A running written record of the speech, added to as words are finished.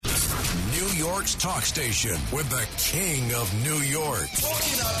York's talk station with the king of New York.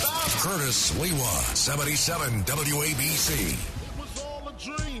 Talking about Curtis Lewa, 77 WABC. It was all a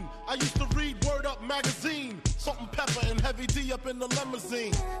dream. I used to read Word Up magazine. Salt and Pepper and Heavy D up in the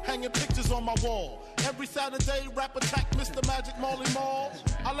limousine. Hanging pictures on my wall. Every Saturday, rap attack Mr. Magic Marley Marl.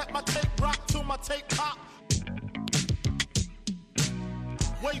 I let my tape rock till my tape pop.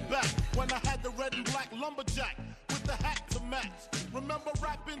 Way back when I had the red and black lumberjack with the hat to match. Remember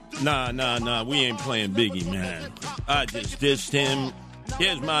rapping? Nah. We ain't playing Biggie, man. I just dissed him.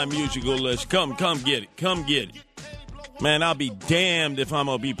 Here's my musical list. Come get it. Come get it. Man, I'll be damned if I'm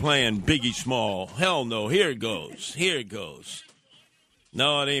going to be playing Biggie Small. Hell no. Here it goes.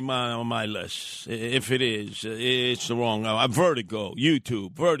 No, it ain't on my list. If it is, it's the wrong. Vertigo,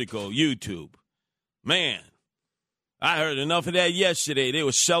 YouTube. Man. I heard enough of that yesterday. They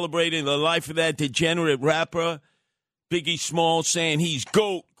were celebrating the life of that degenerate rapper, Biggie Small, saying he's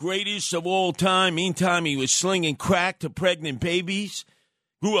GOAT, greatest of all time. Meantime, he was slinging crack to pregnant babies.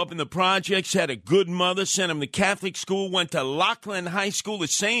 Grew up in the projects, had a good mother, sent him to Catholic school, went to Lockland High School, the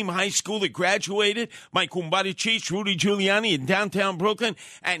same high school that graduated my kumbaya chief, Rudy Giuliani, in downtown Brooklyn,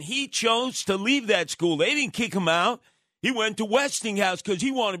 and he chose to leave that school. They didn't kick him out. He went to Westinghouse because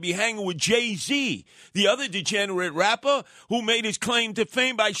he wanted to be hanging with Jay-Z, the other degenerate rapper who made his claim to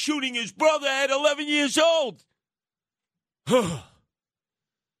fame by shooting his brother at 11 years old.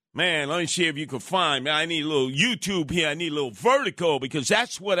 Man, let me see if you can find. I need a little YouTube here. I need a little Vertigo because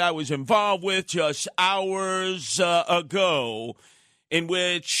that's what I was involved with just hours ago, in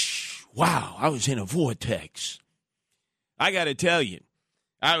which, wow, I was in a vortex. I got to tell you,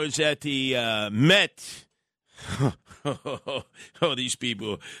 I was at the Met. Oh, these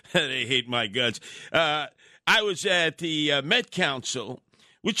people, they hate my guts. I was at the Met Council,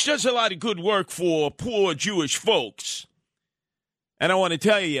 which does a lot of good work for poor Jewish folks. And I want to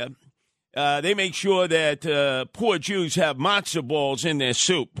tell you, they make sure that poor Jews have matzo balls in their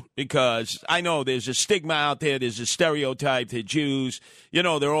soup because I know there's a stigma out there. There's a stereotype that Jews, they're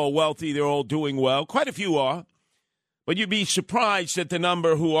all wealthy. They're all doing well. Quite a few are. But you'd be surprised at the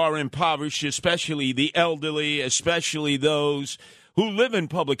number who are impoverished, especially the elderly, especially those who live in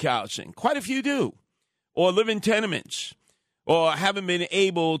public housing. Quite a few do, or live in tenements, or haven't been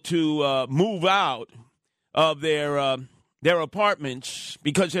able to move out of their apartments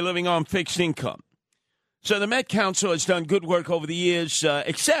because they're living on fixed income. So the Met Council has done good work over the years,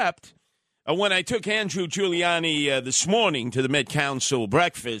 except when I took Andrew Giuliani this morning to the Met Council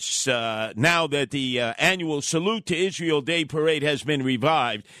breakfast, now that the annual Salute to Israel Day Parade has been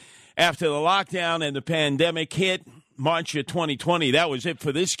revived after the lockdown and the pandemic hit March of 2020, that was it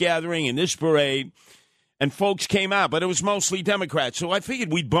for this gathering and this parade, and folks came out, but it was mostly Democrats, so I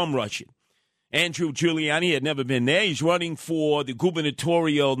figured we'd bum rush it. Andrew Giuliani had never been there. He's running for the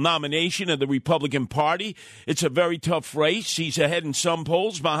gubernatorial nomination of the Republican Party. It's a very tough race. He's ahead in some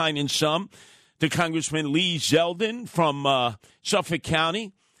polls, behind in some. To Congressman Lee Zeldin from Suffolk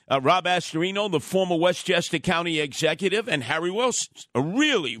County, Rob Astorino, the former Westchester County executive, and Harry Wilson. A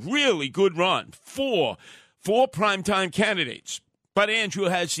really, really good run. Four primetime candidates. But Andrew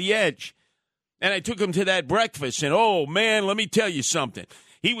has the edge. And I took him to that breakfast, and oh, man, let me tell you something.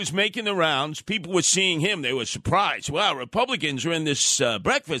 He was making the rounds. People were seeing him. They were surprised. Wow, Republicans are in this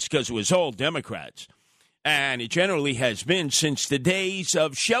breakfast because it was all Democrats. And it generally has been since the days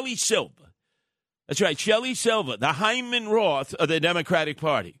of Shelley Silver. That's right, Shelley Silver, the Hyman Roth of the Democratic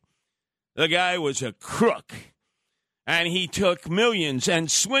Party. The guy was a crook. And he took millions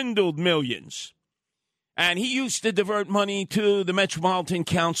and swindled millions. And he used to divert money to the Metropolitan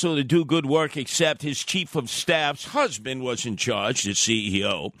Council to do good work, except his chief of staff's husband was in charge, the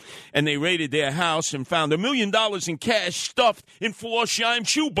CEO. And they raided their house and found $1 million in cash stuffed in Florsheim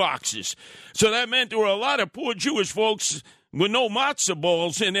shoe boxes. So that meant there were a lot of poor Jewish folks with no matzo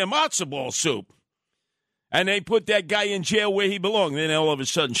balls in their matzo ball soup. And they put that guy in jail where he belonged. Then all of a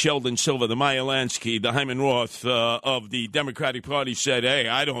sudden, Sheldon Silver, the Meyer Lansky, the Hyman Roth of the Democratic Party said, hey,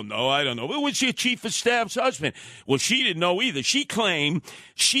 I don't know. It was your chief of staff's husband. Well, she didn't know either. She claimed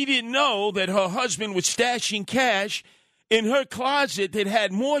she didn't know that her husband was stashing cash in her closet that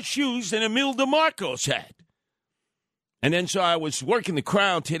had more shoes than Emil DeMarcos had. And then so I was working the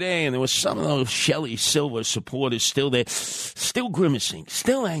crowd today, and there was some of those Shelley Silver supporters still there, still grimacing,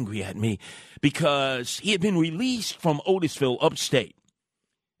 still angry at me, because he had been released from Otisville upstate,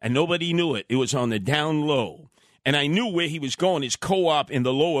 and nobody knew it. It was on the down low, and I knew where he was going, his co-op in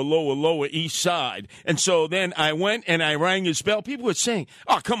the lower east side. And so then I went and I rang his bell. People were saying,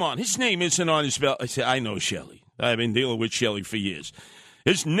 oh, come on, his name isn't on his bell. I said, I know Shelley. I've been dealing with Shelley for years.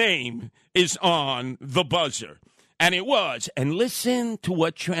 His name is on the buzzer. And it was. And listen to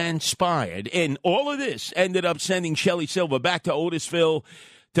what transpired. And all of this ended up sending Shelley Silver back to Otisville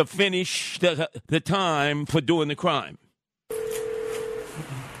to finish the time for doing the crime.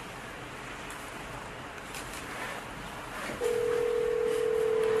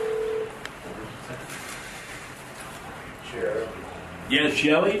 Yes,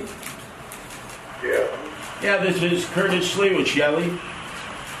 Shelley? Yeah, this is Curtis Lee with Shelley.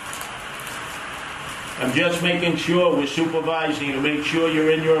 I'm just making sure we're supervising you to make sure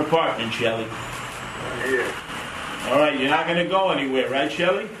you're in your apartment, Shelley. Yeah. All right, you're not going to go anywhere, right,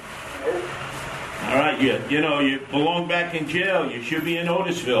 Shelley? Nope. All right, you belong back in jail. You should be in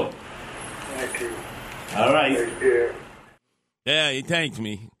Otisville. Thank you. All right. Take care. Yeah, he thanked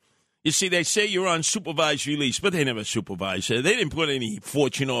me. You see, they say you're on supervised release, but they never supervised her. They didn't put any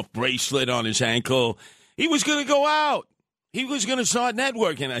fortune-off bracelet on his ankle. He was going to go out. He was going to start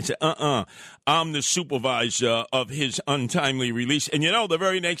networking. I said, I'm the supervisor of his untimely release. And, the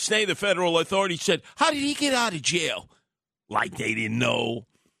very next day, the federal authorities said, how did he get out of jail? Like they didn't know.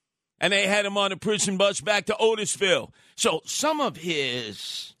 And they had him on a prison bus back to Otisville. So some of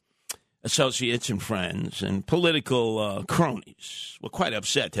his associates and friends and political cronies were quite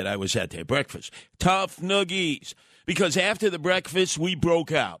upset that I was at their breakfast. Tough noogies. Because after the breakfast, we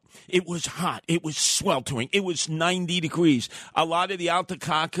broke out. It was hot. It was sweltering. It was 90 degrees. A lot of the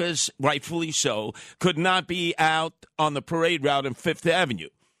Altacacas, rightfully so, could not be out on the parade route on Fifth Avenue.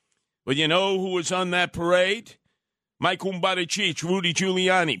 But you know who was on that parade? Mike Umbarachich, Rudy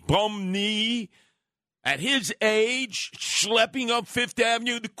Giuliani. Bum knee. At his age, schlepping up Fifth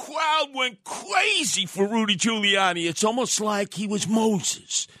Avenue, the crowd went crazy for Rudy Giuliani. It's almost like he was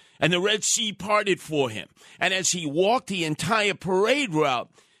Moses, and the Red Sea parted for him. And as he walked the entire parade route,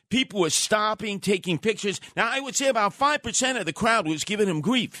 people were stopping, taking pictures. Now, I would say about 5% of the crowd was giving him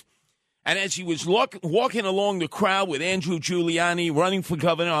grief. And as he was walking along the crowd with Andrew Giuliani running for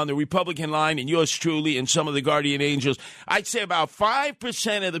governor on the Republican line and yours truly and some of the guardian angels, I'd say about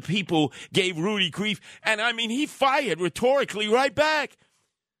 5% of the people gave Rudy grief. And, he fired rhetorically right back.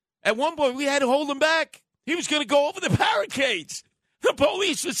 At one point, we had to hold him back. He was going to go over the barricades. The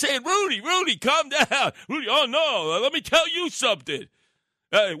police were saying, Rudy, calm down. Rudy, oh, no, let me tell you something.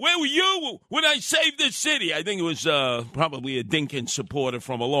 Where were you when I saved this city? I think it was probably a Dinkins supporter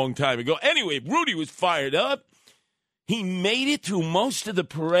from a long time ago. Anyway, Rudy was fired up. He made it through most of the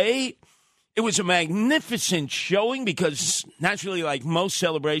parade. It was a magnificent showing because, naturally, like most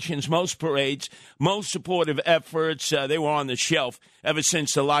celebrations, most parades, most supportive efforts, they were on the shelf ever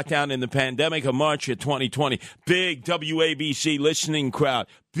since the lockdown and the pandemic of March of 2020. Big WABC listening crowd.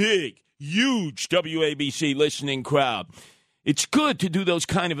 Big, huge WABC listening crowd. It's good to do those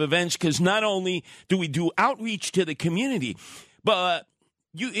kind of events because not only do we do outreach to the community, but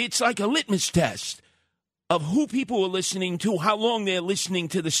it's like a litmus test of who people are listening to, how long they're listening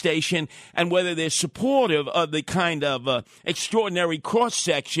to the station, and whether they're supportive of the kind of extraordinary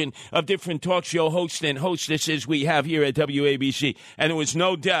cross-section of different talk show hosts and hostesses we have here at WABC. And there was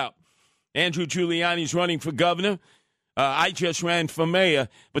no doubt Andrew Giuliani's running for governor. I just ran for mayor,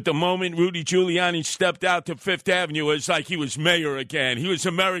 but the moment Rudy Giuliani stepped out to Fifth Avenue, it was like he was mayor again. He was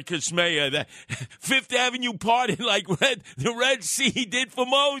America's mayor. The Fifth Avenue parted like the Red Sea did for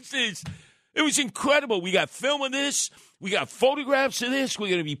Moses. It was incredible. We got film of this. We got photographs of this. We're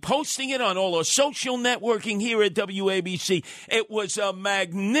going to be posting it on all our social networking here at WABC. It was a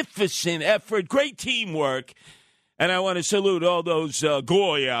magnificent effort, great teamwork. And I want to salute all those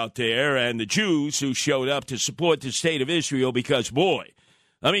Goy out there and the Jews who showed up to support the state of Israel because, boy,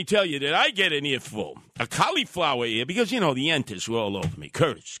 let me tell you, did I get an earful, a cauliflower ear, because, the Yentas were all over me.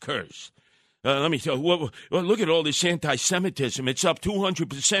 Curse. Let me tell you, well, look at all this anti-Semitism. It's up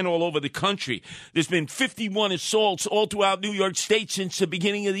 200% all over the country. There's been 51 assaults all throughout New York State since the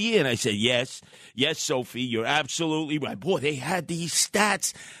beginning of the year. And I said, yes, Sophie, you're absolutely right. Boy, they had these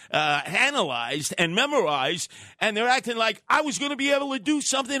stats analyzed and memorized, and they're acting like I was going to be able to do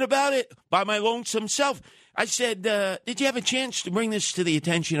something about it by my lonesome self. I said, did you have a chance to bring this to the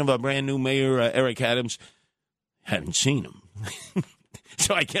attention of our brand new mayor, Eric Adams? Hadn't seen him.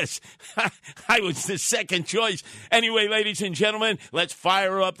 So I guess I was the second choice. Anyway, ladies and gentlemen, let's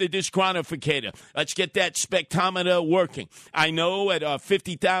fire up the disquantificator. Let's get that spectrometer working. I know at our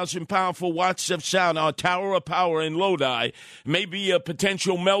 50,000 powerful watts of sound, our tower of power in Lodi, may be a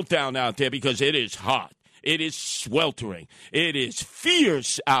potential meltdown out there because it is hot. It is sweltering. It is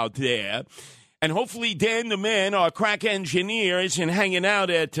fierce out there. And hopefully Dan the man, our crack engineer, isn't hanging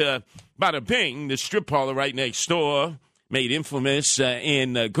out at Bada Bing, the strip parlor right next door, made infamous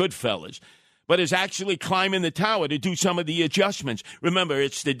in Goodfellas. but is actually climbing the tower to do some of the adjustments. Remember,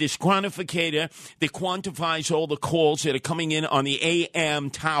 it's the disquantificator that quantifies all the calls that are coming in on the AM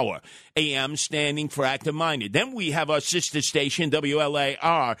tower. AM standing for active-minded. Then we have our sister station,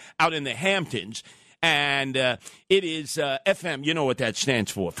 WLAR, out in the Hamptons. And it is FM. You know what that stands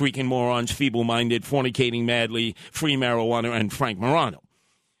for. Freaking morons, feeble-minded, fornicating madly, free marijuana, and Frank Morano.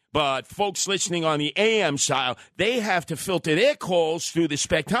 But folks listening on the AM style, they have to filter their calls through the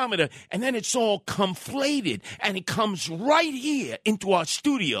spectrometer, and then it's all conflated, and it comes right here into our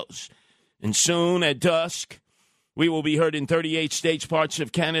studios. And soon at dusk, we will be heard in 38 states, parts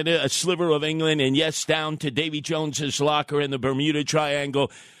of Canada, a sliver of England, and yes, down to Davy Jones's locker in the Bermuda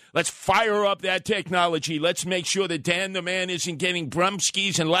Triangle. Let's fire up that technology. Let's make sure that Dan the Man isn't getting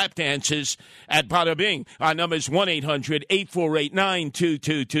brumskis and lap dances at Bada Bing. Our number is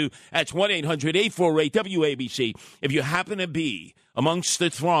 1-800-848-9222. That's 1-800-848-WABC. If you happen to be amongst the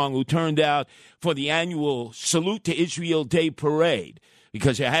throng who turned out for the annual Salute to Israel Day Parade,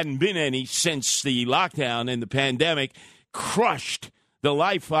 because there hadn't been any since the lockdown and the pandemic crushed the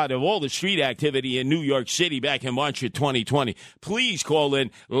life out of all the street activity in New York City back in March of 2020. Please call in.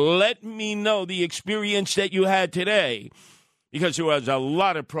 Let me know the experience that you had today, because there was a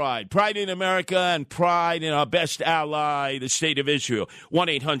lot of pride. Pride in America and pride in our best ally, the state of Israel.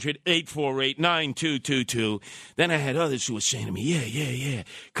 1-800-848-9222. Then I had others who were saying to me, yeah.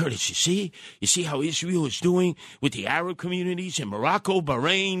 Curtis, you see how Israel is doing with the Arab communities in Morocco,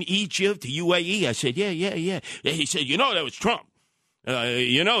 Bahrain, Egypt, the UAE? I said, yeah. He said, that was Trump.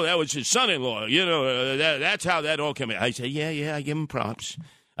 That was his son-in-law. That's how that all came in. I said, yeah, I give him props.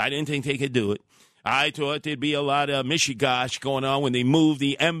 I didn't think they could do it. I thought there'd be a lot of mishigash going on when they moved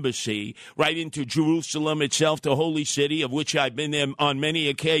the embassy right into Jerusalem itself, the holy city, of which I've been there on many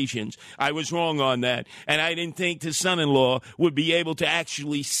occasions. I was wrong on that. And I didn't think the son-in-law would be able to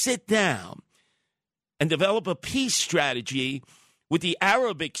actually sit down and develop a peace strategy with the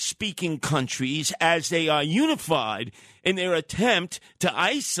Arabic-speaking countries as they are unified in their attempt to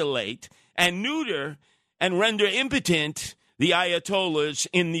isolate and neuter and render impotent the Ayatollahs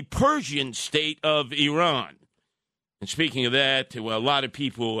in the Persian state of Iran. And speaking of that, there were a lot of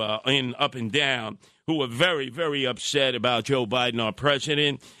people up and down who were very, very upset about Joe Biden, our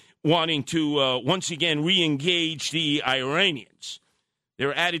president, wanting to once again re-engage the Iranians.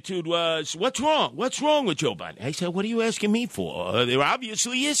 Their attitude was, what's wrong? What's wrong with Joe Biden? I said, what are you asking me for? There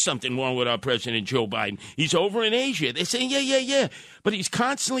obviously is something wrong with our president, Joe Biden. He's over in Asia. They're saying, yeah. But he's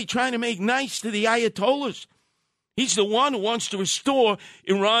constantly trying to make nice to the Ayatollahs. He's the one who wants to restore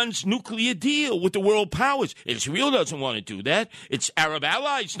Iran's nuclear deal with the world powers. Israel doesn't want to do that. Its Arab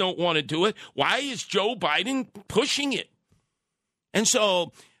allies don't want to do it. Why is Joe Biden pushing it? And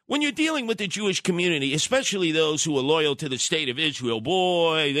so when you're dealing with the Jewish community, especially those who are loyal to the state of Israel,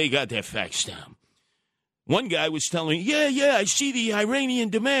 boy, they got their facts down. One guy was telling me, yeah, I see the Iranian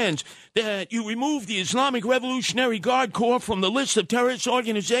demands that you remove the Islamic Revolutionary Guard Corps from the list of terrorist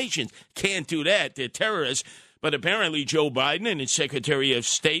organizations. Can't do that. They're terrorists. But apparently Joe Biden and his Secretary of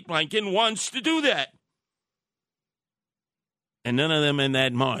State, Blinken, wants to do that. And none of them in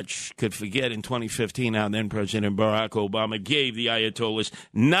that march could forget in 2015 how then President Barack Obama gave the Ayatollahs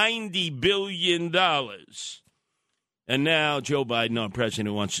 $90 billion. And now Joe Biden, our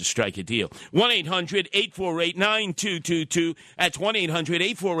president, wants to strike a deal. 1-800-848-9222. That's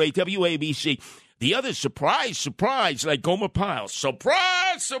 1-800-848-WABC. The other surprise, like Gomer Pyle.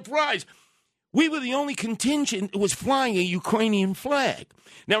 Surprise. We were the only contingent that was flying a Ukrainian flag.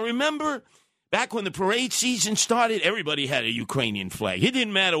 Now, remember, back when the parade season started, everybody had a Ukrainian flag. It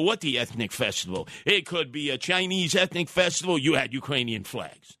didn't matter what the ethnic festival. It could be a Chinese ethnic festival, you had Ukrainian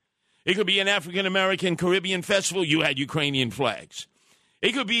flags. It could be an African-American Caribbean festival, you had Ukrainian flags.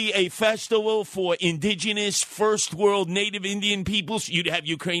 It could be a festival for indigenous first world native Indian peoples, you'd have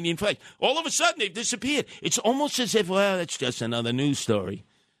Ukrainian flags. All of a sudden, they've disappeared. It's almost as if, well, that's just another news story.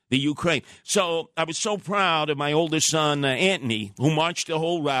 The Ukraine. So I was so proud of my oldest son, Anthony, who marched the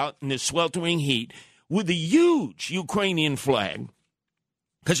whole route in the sweltering heat with a huge Ukrainian flag,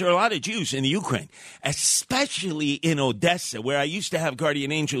 because there are a lot of Jews in the Ukraine, especially in Odessa, where I used to have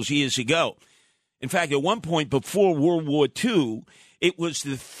guardian angels years ago. In fact, at one point before World War II, it was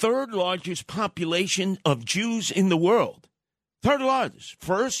the third largest population of Jews in the world. Third largest.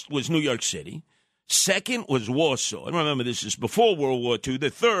 First was New York City. Second was Warsaw. And remember, this is before World War II. The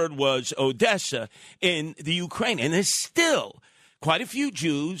third was Odessa in the Ukraine. And there's still quite a few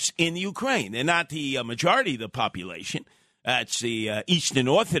Jews in the Ukraine. They're not the majority of the population. That's the Eastern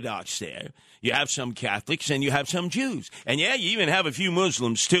Orthodox there. You have some Catholics and you have some Jews. And, yeah, you even have a few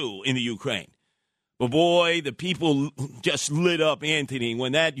Muslims, too, in the Ukraine. But, boy, the people just lit up Anthony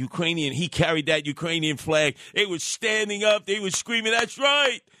when he carried that Ukrainian flag. They were standing up. They were screaming, that's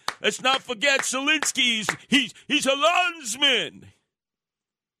right. Let's not forget Zelensky. He's a landsman.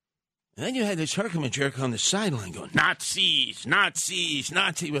 And then you had this Herkimer jerk on the sideline going, Nazis, Nazis,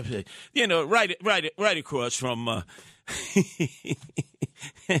 Nazis. You know, right across from...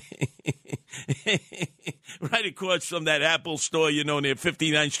 right across from that Apple store, you know, near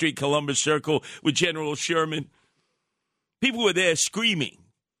 59th Street, Columbus Circle with General Sherman. People were there screaming.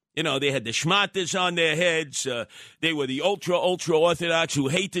 You know, they had the schmatters on their heads. They were the ultra-Orthodox who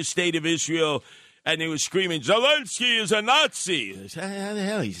hate the state of Israel. And they were screaming, Zelensky is a Nazi. I said, how the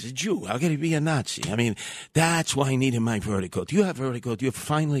hell? He's a Jew. How can he be a Nazi? I mean, that's why I needed my Vertigo. Do you have Vertigo? Do you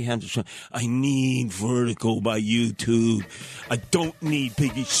finally have this? I need Vertigo by YouTube. I don't need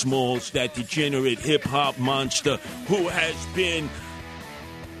Biggie Smalls, that degenerate hip-hop monster who has been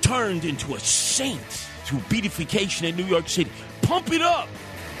turned into a saint through beatification in New York City. Pump it up.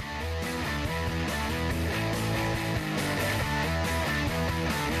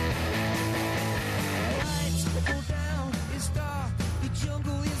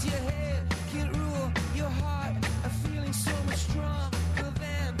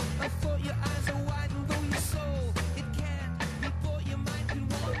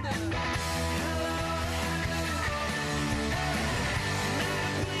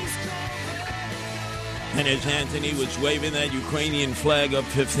 And as Anthony was waving that Ukrainian flag up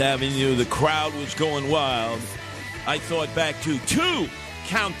Fifth Avenue, the crowd was going wild. I thought back to two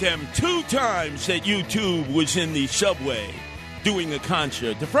times that YouTube was in the subway doing a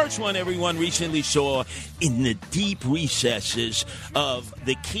concert. The first one everyone recently saw in the deep recesses of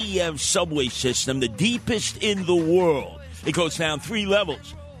the Kiev subway system, the deepest in the world. It goes down 3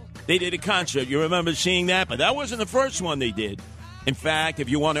 levels. They did a concert. You remember seeing that? But that wasn't the first one they did. In fact, if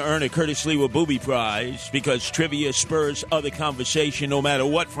you want to earn a Curtis Lewa Booby Prize, because trivia spurs other conversation no matter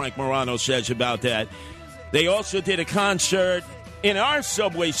what Frank Morano says about that, they also did a concert in our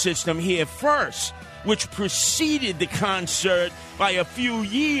subway system here first, which preceded the concert by a few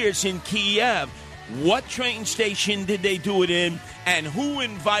years in Kiev. What train station did they do it in, and who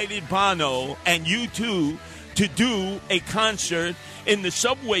invited Bono and U2 to do a concert in the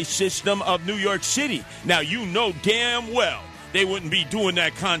subway system of New York City? Now, you know damn well they wouldn't be doing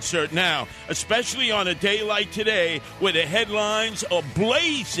that concert now, especially on a day like today where the headlines are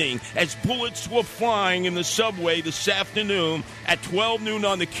blazing as bullets were flying in the subway this afternoon at 12 noon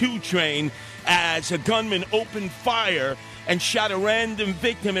on the Q train as a gunman opened fire and shot a random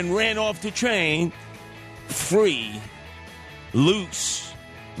victim and ran off the train. Free, loose,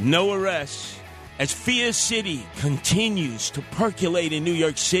 no arrests, as Fear City continues to percolate in New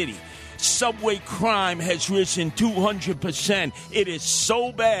York City. Subway crime has risen 200%. It is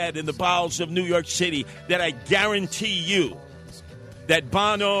so bad in the bowels of New York City that I guarantee you that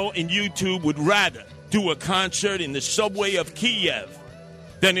Bono and YouTube would rather do a concert in the subway of Kiev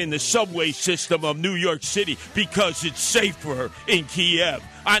than in the subway system of New York City because it's safer in Kiev.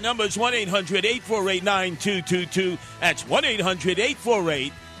 Our number is 1-800-848-9222. That's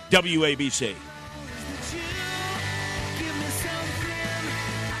 1-800-848-WABC.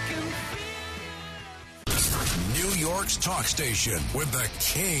 New York's talk station with the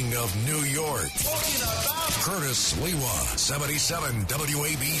king of New York. Talking about Curtis Lewa, 77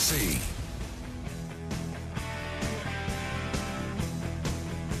 WABC.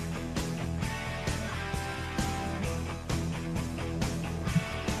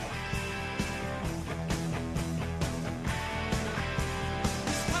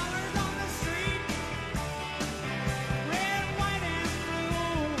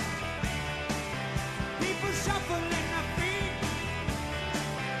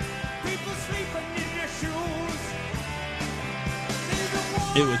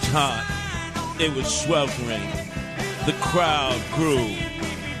 It was hot. It was sweltering. The crowd grew.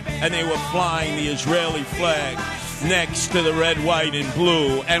 And they were flying the Israeli flag next to the red, white, and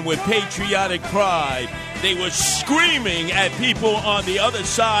blue. And with patriotic pride, they were screaming at people on the other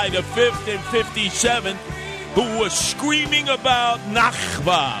side of 5th and 57th who were screaming about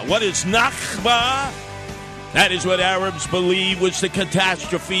Nakba. What is Nakba? That is what Arabs believe was the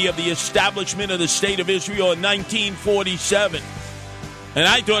catastrophe of the establishment of the State of Israel in 1947. And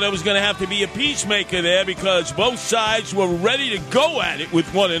I thought I was going to have to be a peacemaker there because both sides were ready to go at it with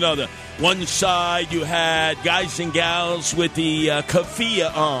one another. One side, you had guys and gals with the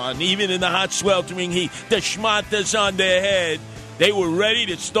keffiyeh on, even in the hot sweltering heat, the schmatters on their head. They were ready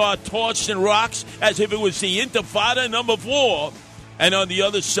to start tossing rocks as if it was the Intifada number 4. And on the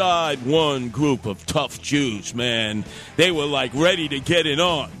other side, one group of tough Jews, man, they were like ready to get it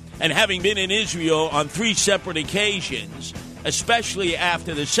on. And having been in Israel on 3 separate occasions, especially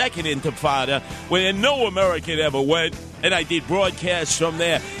after the Second Intifada, where no American ever went, and I did broadcasts from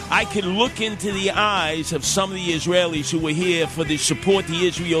there, I can look into the eyes of some of the Israelis who were here for the Support the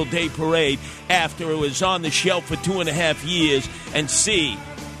Israel Day Parade after it was on the shelf for 2.5 years and see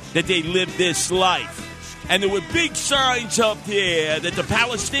that they lived this life. And there were big signs up there that the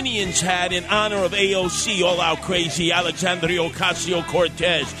Palestinians had in honor of AOC, all-out crazy, Alexandria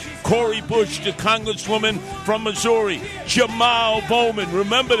Ocasio-Cortez, Cori Bush, the congresswoman from Missouri, Jamal Bowman,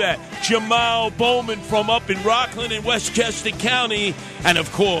 remember that? Jamal Bowman from up in Rockland and Westchester County, and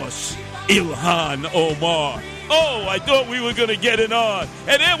of course, Ilhan Omar. Oh, I thought we were going to get it on.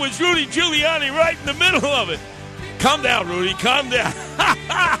 And there was Rudy Giuliani right in the middle of it. Calm down, Rudy, calm down.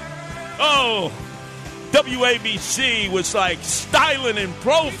 Oh, WABC was like styling and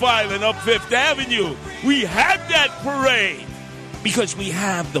profiling up Fifth Avenue. We had that parade because we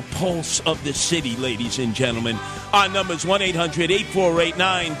have the pulse of the city, ladies and gentlemen. Our number's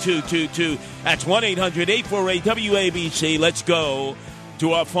 1-800-848-9222. That's 1-800-848-WABC. Let's go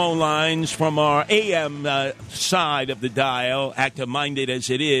to our phone lines from our AM side of the dial, active-minded as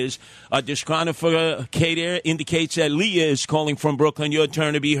it is. Our disqualificator indicates that Leah is calling from Brooklyn. Your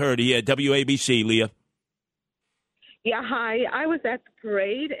turn to be heard here. WABC, Leah. Yeah, hi. I was at the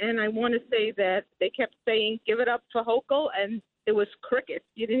parade, and I want to say that they kept saying, give it up for Hochul, and it was crickets.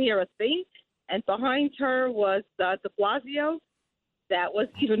 You didn't hear a thing. And behind her was de Blasio. That was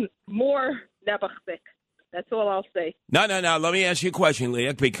even more nebachzik. That's all I'll say. No. Let me ask you a question,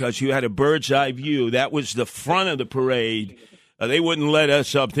 Leah, because you had a bird's eye view. That was the front of the parade. They wouldn't let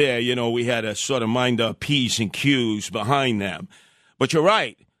us up there. You know, we had to sort of mind our P's and Q's behind them. But you're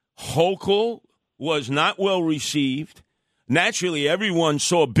right. Hochul was not well received. Naturally, everyone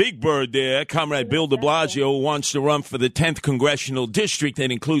saw Big Bird there, Comrade Bill de Blasio, who wants to run for the 10th Congressional District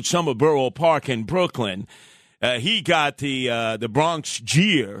that includes some of Borough Park in Brooklyn. He got the Bronx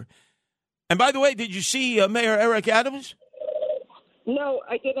jeer. And by the way, did you see Mayor Eric Adams? No,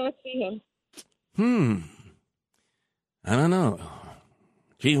 I did not see him. I don't know.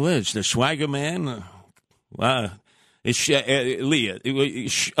 Gee whiz, the swagger man. Wow. It's Leah, it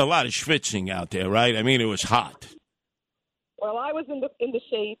was a lot of schwitzing out there, right? I mean, it was hot. Well, I was in the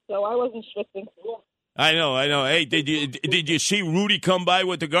shade, so I wasn't schwitzing. I know. Hey, did you see Rudy come by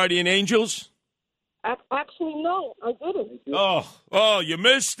with the Guardian Angels? Actually, no, I didn't. Oh, you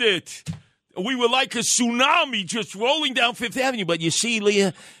missed it. We were like a tsunami just rolling down Fifth Avenue. But you see,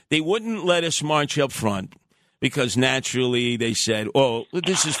 Leah, they wouldn't let us march up front because naturally they said, oh,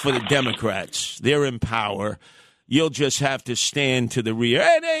 this is for the Democrats. They're in power. You'll just have to stand to the rear.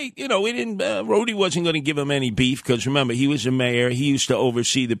 And, hey, we didn't, Rhodey wasn't going to give him any beef because, remember, he was a mayor. He used to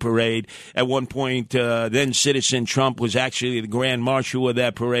oversee the parade. At one point, then Citizen Trump was actually the grand marshal of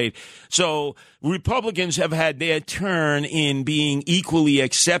that parade. So Republicans have had their turn in being equally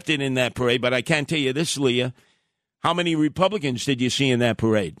accepted in that parade. But I can't tell you this, Leah. How many Republicans did you see in that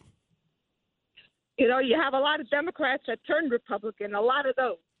parade? You have a lot of Democrats that turned Republican, a lot of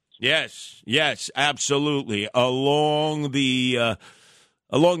those. Yes, absolutely. Along the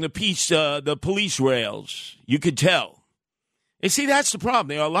police rails, you could tell. And see, that's the problem.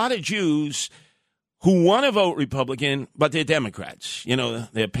 There are a lot of Jews who want to vote Republican, but they're Democrats.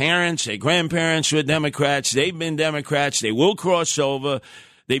 Their parents, their grandparents were Democrats. They've been Democrats. They will cross over.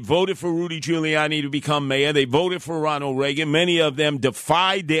 They voted for Rudy Giuliani to become mayor. They voted for Ronald Reagan. Many of them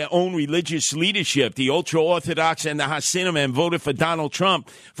defied their own religious leadership, the ultra-Orthodox and the Hasidim, and voted for Donald Trump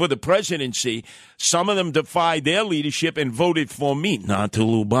for the presidency. Some of them defied their leadership and voted for me, not the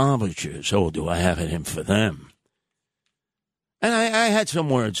Lubavitchers. Oh, do I have it in for them? And I had some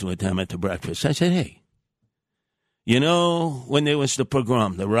words with them at the breakfast. I said, hey, when there was the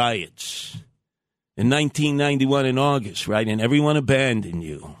pogrom, the riots, in 1991 in August, right, and everyone abandoned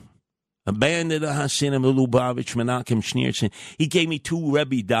you. Abandoned the Hasidim, the Lubavitch, Menachem Schneerson. He gave me $2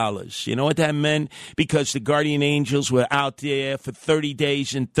 Rebbe. You know what that meant? Because the Guardian Angels were out there for 30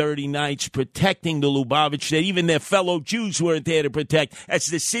 days and 30 nights protecting the Lubavitch that even their fellow Jews weren't there to protect as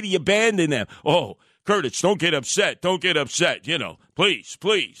the city abandoned them. Oh, Curtis, don't get upset. Don't get upset. Please.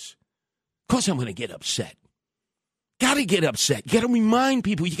 Of course I'm going to get upset. Got to get upset. You got to remind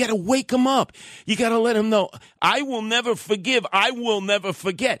people. You got to wake them up. You got to let them know. I will never forgive. I will never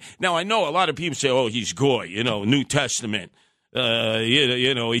forget. Now, I know a lot of people say, oh, he's goy, New Testament.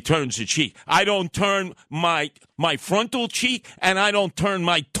 He turns the cheek. I don't turn my frontal cheek, and I don't turn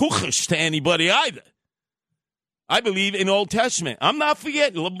my tuchus to anybody either. I believe in Old Testament. I'm not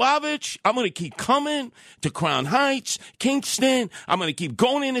forgetting Lubavitch. I'm going to keep coming to Crown Heights, Kingston. I'm going to keep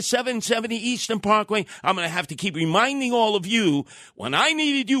going into 770 Eastern Parkway. I'm going to have to keep reminding all of you, when I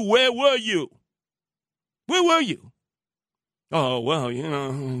needed you, where were you? Where were you? Oh, well, you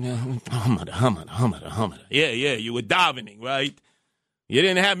know, Hamada. Yeah, you were davening, right? You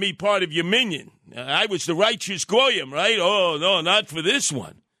didn't have me part of your minyan. I was the righteous goyim, right? Oh, no, not for this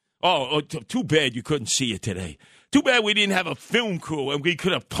one. Oh, too bad you couldn't see it today. Too bad we didn't have a film crew and we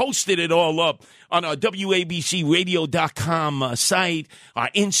could have posted it all up on our WABCRadio.com site, our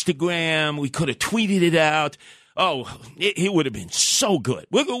Instagram. We could have tweeted it out. Oh, it would have been so good.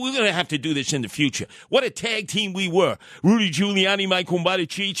 We're going to have to do this in the future. What a tag team we were. Rudy Giuliani, Mike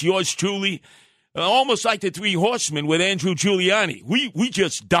Kumbara-Cheech, yours truly. Almost like the Three Horsemen with Andrew Giuliani. We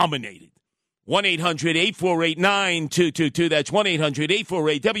just dominated. 1-800-848-9222. That's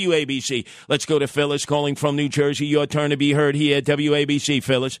 1-800-848-WABC. Let's go to Phyllis calling from New Jersey. Your turn to be heard here at WABC.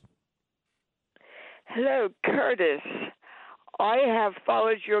 Phyllis. Hello, Curtis. I have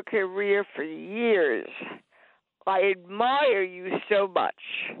followed your career for years. I admire you so much.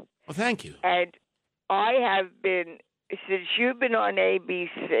 Well, thank you. And I have been, since you've been on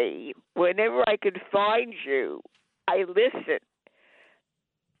ABC, whenever I could find you, I listen.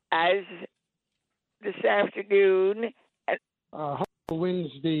 As this afternoon, Hope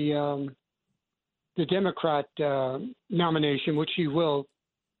wins the Democrat nomination, which she will.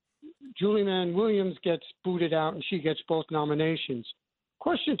 Julianne Williams gets booted out, and she gets both nominations.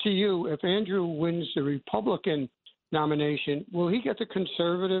 Question to you: if Andrew wins the Republican nomination, will he get the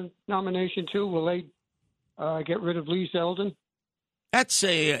conservative nomination too? Will they get rid of Lee Zeldin? That's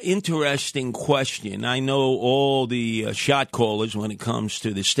a interesting question. I know all the shot callers when it comes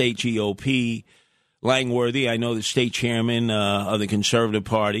to the state GOP. Langworthy, I know the state chairman of the Conservative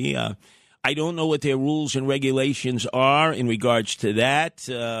Party. I don't know what their rules and regulations are in regards to that,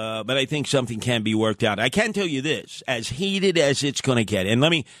 but I think something can be worked out. I can tell you this, as heated as it's going to get, and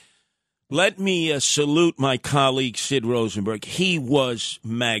let me salute my colleague Sid Rosenberg. He was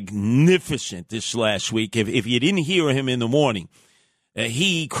magnificent this last week. If you didn't hear him in the morning,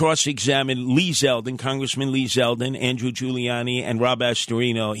 he cross-examined Lee Zeldin, Congressman Lee Zeldin, Andrew Giuliani, and Rob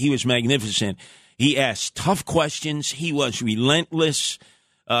Astorino. He was magnificent. He asked tough questions. He was relentless.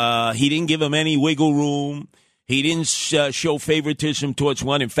 He didn't give him any wiggle room. He didn't show favoritism towards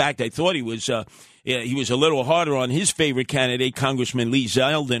one. In fact, I thought he was a little harder on his favorite candidate, Congressman Lee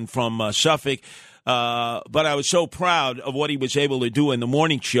Zeldin from Suffolk. But I was so proud of what he was able to do in the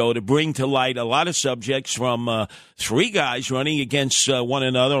morning show to bring to light a lot of subjects from three guys running against one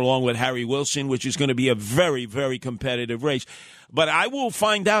another, along with Harry Wilson, which is going to be a very, very competitive race. But I will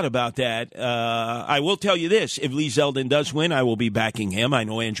find out about that. I will tell you this. If Lee Zeldin does win, I will be backing him. I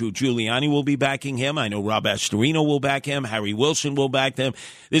know Andrew Giuliani will be backing him. I know Rob Astorino will back him. Harry Wilson will back them.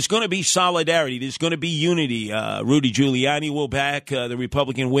 There's going to be solidarity. There's going to be unity. Rudy Giuliani will back the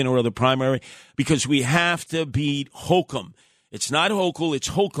Republican winner of the primary because we have to beat Holcomb. It's not Hochul, it's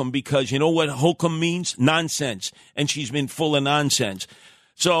Holcomb, because you know what Holcomb means? Nonsense. And she's been full of nonsense.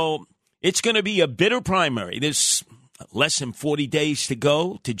 So it's going to be a bitter primary. There's less than 40 days to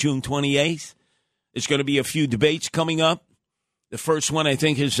go to June 28th. There's going to be a few debates coming up. The first one, I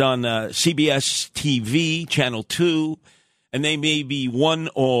think, is on CBS TV, Channel 2, and they may be one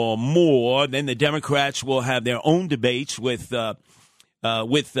or more. Then the Democrats will have their own debates with Governor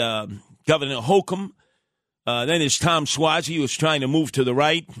Holcomb. Then there's Tom Suozzi, who's trying to move to the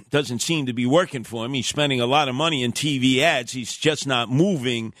right. Doesn't seem to be working for him. He's spending a lot of money in TV ads. He's just not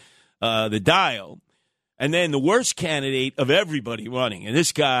moving the dial. And then the worst candidate of everybody running, and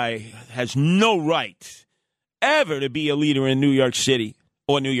this guy has no right ever to be a leader in New York City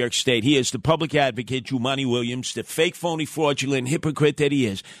or New York State. He is the public advocate, Jumaane Williams, the fake, phony, fraudulent hypocrite that he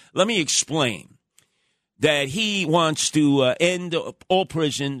is. Let me explain that he wants to end all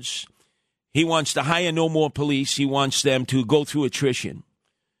prisons. He wants to hire no more police. He wants them to go through attrition.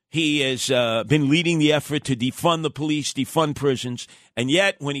 He has been leading the effort to defund the police, defund prisons. And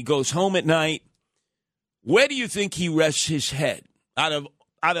yet, when he goes home at night, where do you think he rests his head? Out of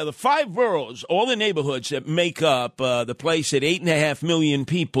the 5 boroughs, all the neighborhoods that make up the place that 8.5 million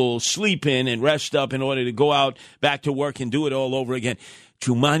people sleep in and rest up in order to go out back to work and do it all over again,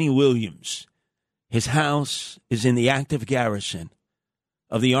 Jumaane Williams, his house is in the active garrison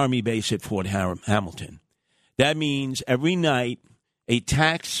of the Army base at Fort Hamilton. That means every night a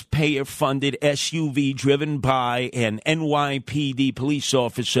taxpayer-funded SUV driven by an NYPD police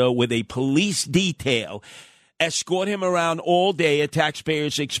officer with a police detail escort him around all day at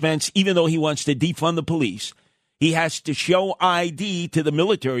taxpayers' expense, even though he wants to defund the police. He has to show ID to the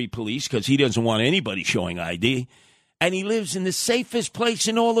military police because he doesn't want anybody showing ID. And he lives in the safest place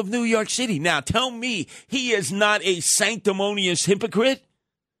in all of New York City. Now, tell me he is not a sanctimonious hypocrite?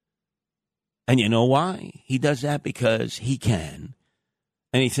 And you know why? He does that because he can.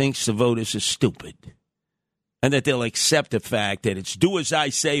 And he thinks the voters are stupid. And that they'll accept the fact that it's do as I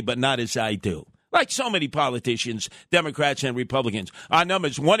say, but not as I do. Like so many politicians, Democrats and Republicans. Our number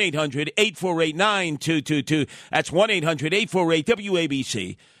is 1-800-848-9222. That's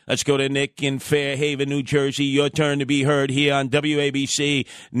 1-800-848-WABC. Let's go to Nick in Fairhaven, New Jersey. Your turn to be heard here on WABC.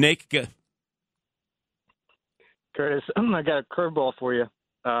 Nick. Curtis, I got a curveball for you.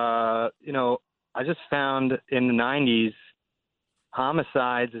 I just found in the 90s,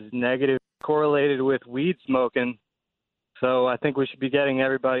 homicides is negative correlated with weed smoking. So I think we should be getting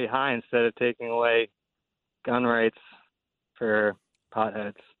everybody high instead of taking away gun rights for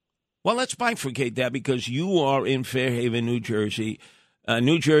potheads. Well, let's bifurcate that because you are in Fairhaven, New Jersey.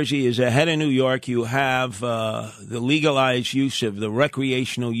 New Jersey is ahead of New York. You have the legalized use of the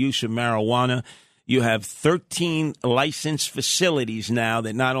recreational use of marijuana. You have 13 licensed facilities now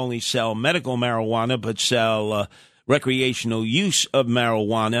that not only sell medical marijuana but sell recreational use of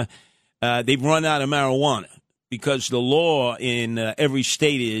marijuana. They've run out of marijuana because the law in every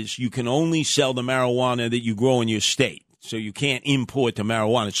state is you can only sell the marijuana that you grow in your state. So you can't import the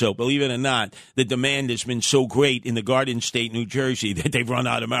marijuana. So believe it or not, the demand has been so great in the Garden State, New Jersey, that they've run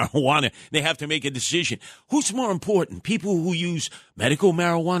out of marijuana. They have to make a decision. Who's more important, people who use medical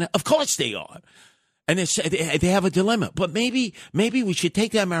marijuana? Of course they are. And they have a dilemma. But maybe we should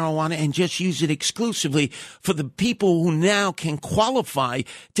take that marijuana and just use it exclusively for the people who now can qualify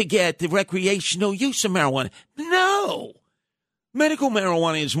to get the recreational use of marijuana. No. Medical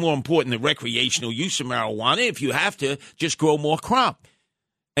marijuana is more important than recreational use of marijuana. If you have to, just grow more crop.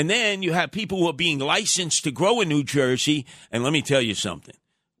 And then you have people who are being licensed to grow in New Jersey. And let me tell you something.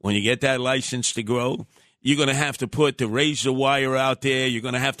 When you get that license to grow, you're going to have to put the razor wire out there. You're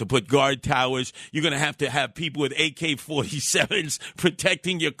going to have to put guard towers. You're going to have people with AK-47s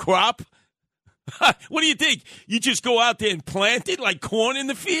protecting your crop. What do you think? You just go out there and plant it like corn in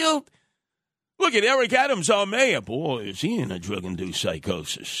the field? Look at Eric Adams, our mayor. Boy, is he in a drug-induced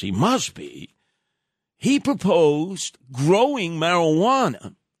psychosis. He must be. He proposed growing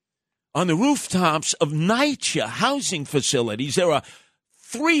marijuana on the rooftops of NYCHA housing facilities. There are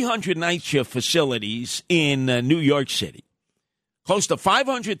 300 NYCHA facilities in New York City, close to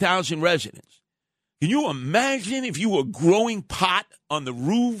 500,000 residents. Can you imagine if you were growing pot on the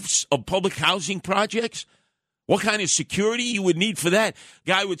roofs of public housing projects? What kind of security you would need for that?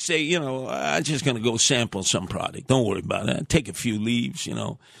 Guy would say, I'm just going to go sample some product. Don't worry about it. Take a few leaves,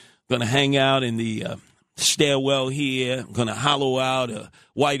 Going to hang out in the stairwell here. I'm going to hollow out a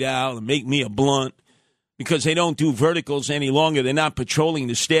white owl and make me a blunt. Because they don't do verticals any longer. They're not patrolling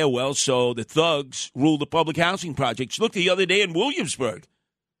the stairwell, so the thugs rule the public housing projects. Look, the other day in Williamsburg,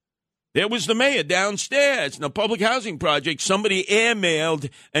 there was the mayor downstairs in a public housing project. Somebody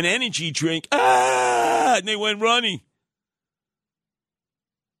airmailed an energy drink. And they went running.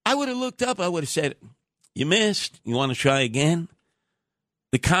 I would have looked up. I would have said, you missed. You want to try again?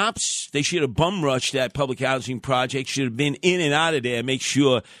 The cops, they should have bum rushed that public housing project, should have been in and out of there, make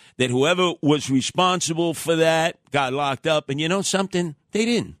sure that whoever was responsible for that got locked up. And you know something? They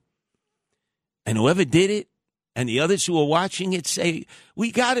didn't. And whoever did it and the others who were watching it say,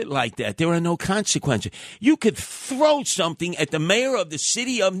 we got it like that. There are no consequences. You could throw something at the mayor of the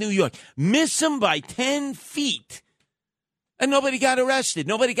city of New York, miss him by 10 feet, and nobody got arrested.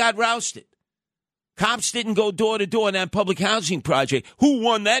 Nobody got rousted. Cops didn't go door to door in that public housing project. Who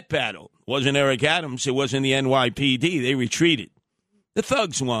won that battle? It wasn't Eric Adams. It wasn't the NYPD. They retreated. The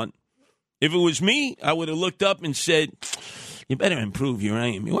thugs won. If it was me, I would have looked up and said, you better improve your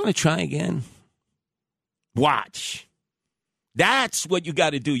aim. You want to try again? Watch. That's what you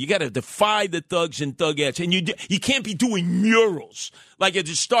got to do. You got to defy the thugs and thugettes. And you can't be doing murals like at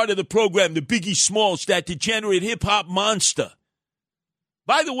the start of the program, the Biggie Smalls, that degenerate hip-hop monster.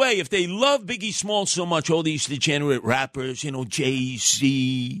 By the way, if they love Biggie Smalls so much, all these degenerate rappers,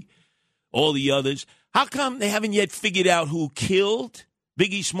 Jay-Z, all the others, how come they haven't yet figured out who killed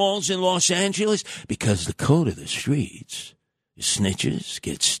Biggie Smalls in Los Angeles? Because the code of the streets is snitches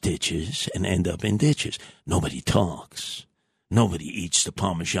get stitches and end up in ditches. Nobody talks. Nobody eats the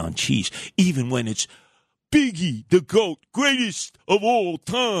Parmesan cheese, even when it's Biggie, the GOAT, greatest of all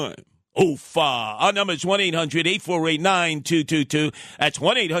time. Our number is 1-800-848-9222. That's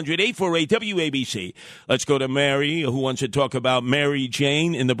 1-800-848-WABC. Let's go to Mary, who wants to talk about Mary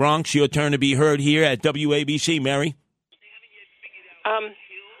Jane in the Bronx. Your turn to be heard here at WABC. Mary?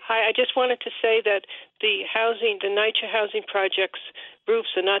 Hi, I just wanted to say that the NYCHA housing projects roofs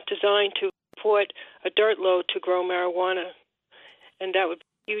are not designed to support a dirt load to grow marijuana, and that would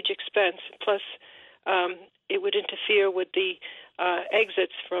be a huge expense. Plus, it would interfere with the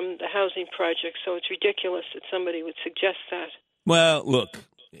exits from the housing project, so it's ridiculous that somebody would suggest that. Well, look,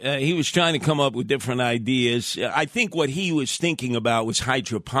 he was trying to come up with different ideas. I think what he was thinking about was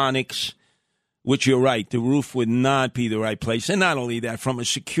hydroponics, which you're right, the roof would not be the right place. And not only that, from a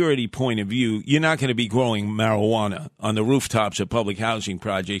security point of view, you're not going to be growing marijuana on the rooftops of public housing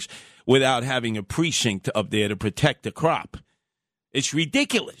projects without having a precinct up there to protect the crop. It's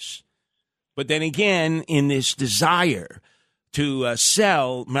ridiculous. But then again, in this desire to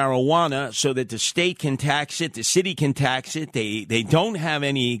sell marijuana so that the state can tax it, the city can tax it, they don't have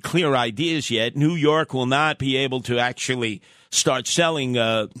any clear ideas yet. New York will not be able to actually start selling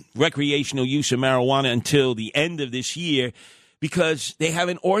recreational use of marijuana until the end of this year because they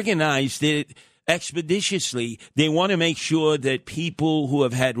haven't organized it expeditiously. They want to make sure that people who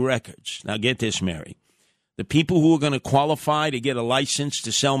have had records, now get this, Mary, the people who are going to qualify to get a license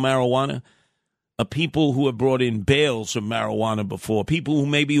to sell marijuana are people who have brought in bales of marijuana before, people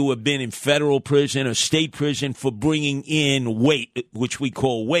who have been in federal prison or state prison for bringing in weight, which we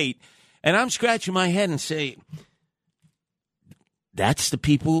call weight. And I'm scratching my head and say, that's the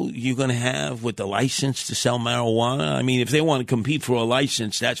people you're going to have with the license to sell marijuana? I mean, if they want to compete for a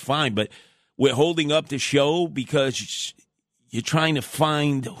license, that's fine. But we're holding up the show because you're trying to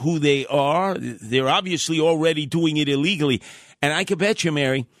find who they are. They're obviously already doing it illegally. And I can bet you,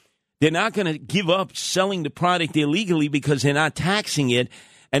 Mary, they're not going to give up selling the product illegally because they're not taxing it.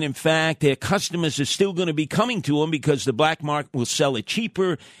 And, in fact, their customers are still going to be coming to them because the black market will sell it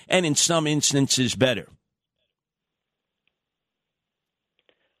cheaper and, in some instances, better.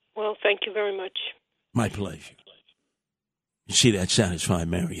 Well, thank you very much. My pleasure. You see that satisfied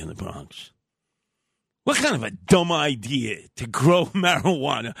Mary in the Bronx? What kind of a dumb idea to grow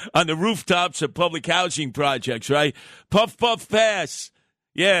marijuana on the rooftops of public housing projects, right? Puff, puff, pass.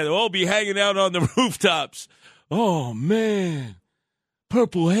 Yeah, they'll all be hanging out on the rooftops. Oh, man.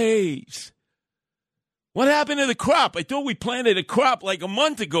 Purple haze. What happened to the crop? I thought we planted a crop like a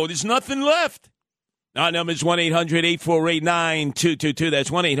month ago. There's nothing left. Our number is 1-800-848-9222. That's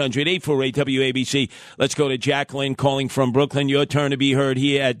 1-800-848-WABC. Let's go to Jacqueline calling from Brooklyn. Your turn to be heard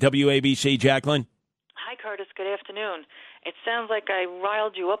here at WABC. Jacqueline? Hi, Curtis. Good afternoon. It sounds like I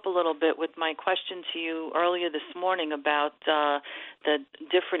riled you up a little bit with my question to you earlier this morning about the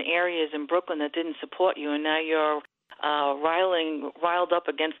different areas in Brooklyn that didn't support you, and now you're riled up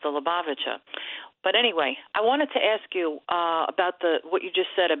against the Lubavitcher. But anyway, I wanted to ask you about what you just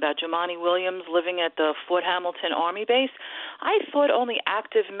said about Jumaane Williams living at the Fort Hamilton Army base. I thought only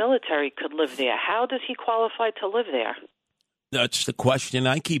active military could live there. How does he qualify to live there? That's the question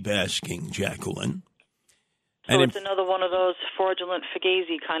I keep asking, Jacqueline. So it's another one of those fraudulent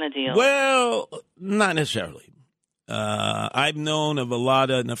Fugazi kind of deals. Well, not necessarily. I've known of a lot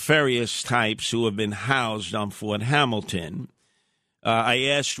of nefarious types who have been housed on Fort Hamilton. I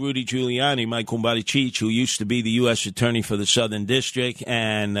asked Rudy Giuliani, my kumbari Cheech, who used to be the U.S. Attorney for the Southern District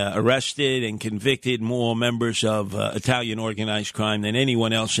and arrested and convicted more members of Italian organized crime than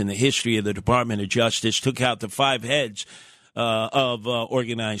anyone else in the history of the Department of Justice, took out the 5 heads of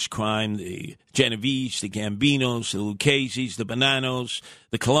organized crime, the Genovese, the Gambinos, the Lucchese's, the Bonanos,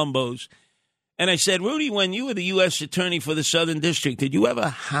 the Colombos. And I said, Rudy, when you were the U.S. Attorney for the Southern District, did you ever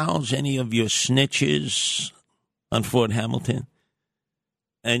house any of your snitches on Fort Hamilton?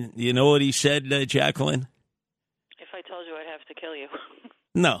 And you know what he said, Jacqueline? If I told you, I'd have to kill you.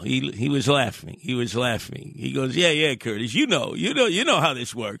 No, he was laughing. He was laughing. He goes, yeah, Curtis, you know how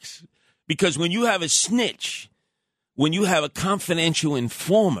this works. Because when you have a snitch, when you have a confidential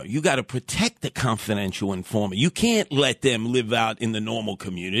informer, you got to protect the confidential informer. You can't let them live out in the normal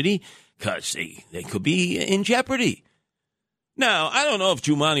community because they could be in jeopardy. Now, I don't know if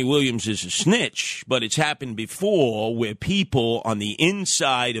Jumaane Williams is a snitch, but it's happened before where people on the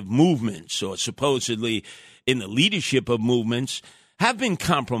inside of movements or supposedly in the leadership of movements have been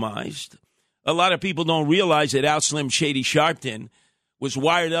compromised. A lot of people don't realize that Al Slim Shady Sharpton was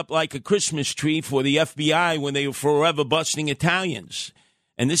wired up like a Christmas tree for the FBI when they were forever busting Italians.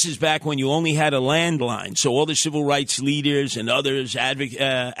 And this is back when you only had a landline. So all the civil rights leaders and others,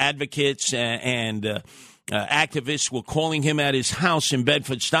 advocates and activists were calling him at his house in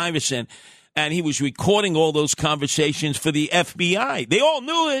Bedford-Stuyvesant, and he was recording all those conversations for the FBI. They all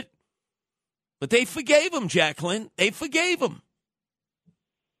knew it, but they forgave him, Jacqueline. They forgave him.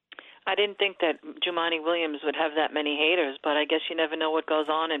 I didn't think that Jumaane Williams would have that many haters, but I guess you never know what goes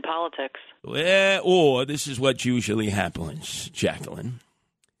on in politics. Well, or this is what usually happens, Jacqueline.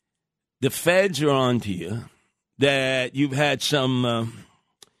 the feds are on to you, that you've had some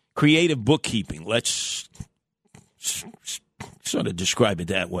creative bookkeeping. Let's sort of describe it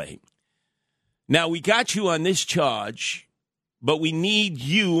that way. Now, we got you on this charge, but we need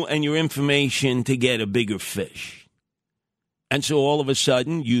you and your information to get a bigger fish. And so all of a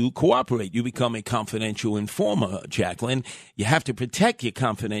sudden, you cooperate. You become a confidential informer, Jacqueline. You have to protect your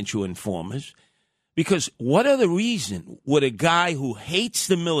confidential informers. Because what other reason would a guy who hates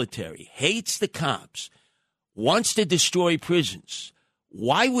the military, hates the cops, wants to destroy prisons,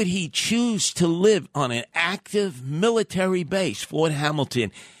 why would he choose to live on an active military base, Fort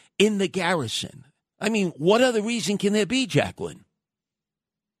Hamilton, in the garrison? I mean, what other reason can there be, Jacqueline?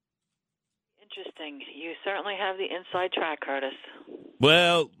 Interesting. You certainly have the inside track, Curtis.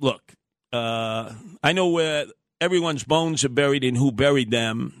 Well, look, I know where everyone's bones are buried and who buried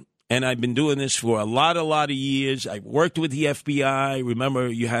them. And I've been doing this for a lot of years. I've worked with the FBI. Remember,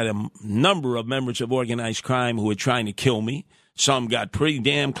 you had a number of members of organized crime who were trying to kill me. Some got pretty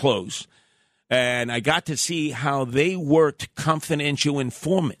damn close. And I got to see how they worked confidential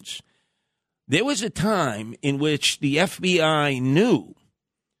informants. There was a time in which the FBI knew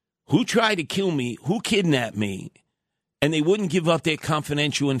who tried to kill me, who kidnapped me, and they wouldn't give up their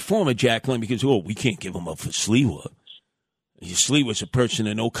confidential informant, Jacqueline, because, we can't give them up for Sliwa. Sliwa's a person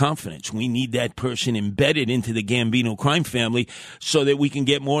of no confidence. We need that person embedded into the Gambino crime family so that we can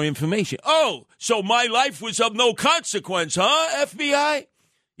get more information. Oh, so my life was of no consequence, huh, FBI?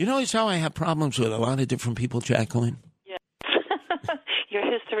 You notice how I have problems with a lot of different people, Jacqueline? Yeah. Your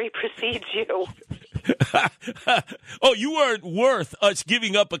history precedes you. Oh, you weren't worth us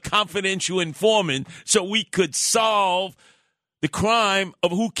giving up a confidential informant so we could solve the crime of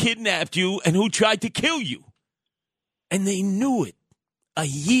who kidnapped you and who tried to kill you. And they knew it a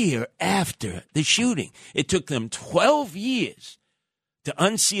year after the shooting. It took them 12 years to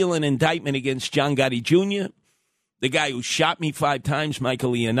unseal an indictment against John Gotti Jr., the guy who shot me 5 times,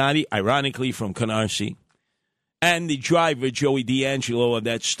 Michael Leonardi, ironically from Canarsie, and the driver, Joey D'Angelo, of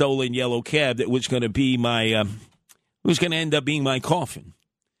that stolen yellow cab that was going to be was going to end up being my coffin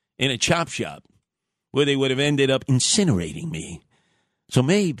in a chop shop where they would have ended up incinerating me. So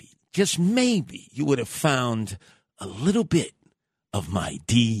maybe, just maybe, you would have found a little bit of my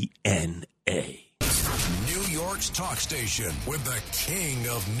DNA. New York's talk station with the king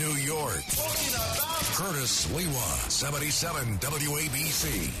of New York. Curtis Sliwa, 77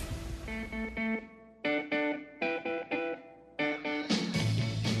 WABC.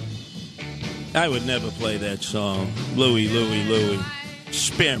 I would never play that song. Louie, Louie, Louie.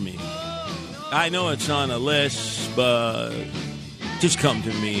 Spare me. I know it's on a list, but just come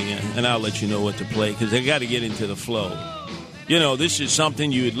to me and I'll let you know what to play because I got to get into the flow. You know, this is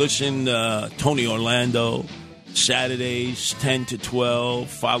something you would listen Tony Orlando, Saturdays 10 to 12,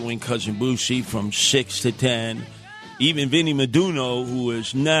 following Cousin Brucey from 6 to 10. Even Vinny Meduno, who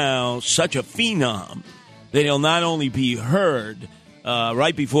is now such a phenom that he'll not only be heard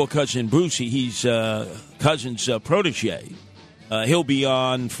right before Cousin Brucey, he's Cousin's protege. He'll be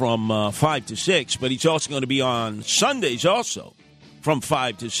on from 5 to 6, but he's also going to be on Sundays also from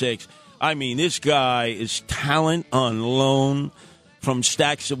 5 to 6. I mean, this guy is talent on loan from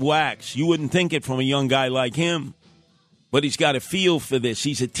stacks of wax. You wouldn't think it from a young guy like him, but he's got a feel for this.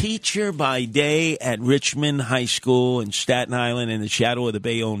 He's a teacher by day at Richmond High School in Staten Island in the shadow of the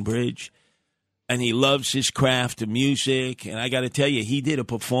Bayonne Bridge, and he loves his craft of music. And I got to tell you, he did a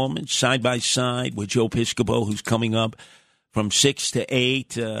performance side by side with Joe Piscopo, who's coming up from 6 to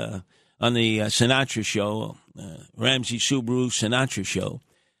 8 on the Sinatra show, Ramsey Subaru Sinatra show.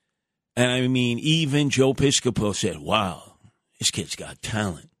 And I mean, even Joe Piscopo said, wow, this kid's got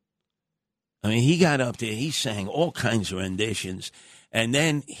talent. I mean, he got up there, he sang all kinds of renditions, and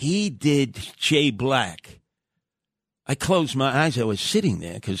then he did Jay Black. I closed my eyes. I was sitting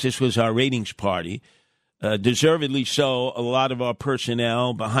there because this was our ratings party. Deservedly so, a lot of our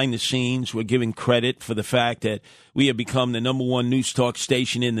personnel behind the scenes were giving credit for the fact that we have become the #1 news talk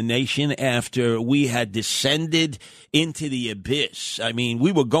station in the nation after we had descended into the abyss. I mean,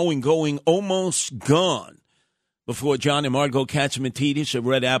 we were going, almost gone before John and Margot Katzimatidis of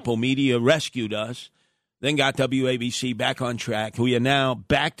Red Apple Media rescued us, then got WABC back on track. We are now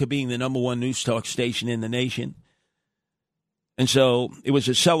back to being the #1 news talk station in the nation. And so it was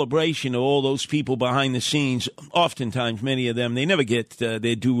a celebration of all those people behind the scenes. Oftentimes, many of them, they never get their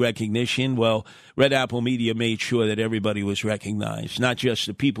due recognition. Well, Red Apple Media made sure that everybody was recognized, not just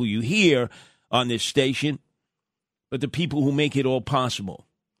the people you hear on this station, but the people who make it all possible.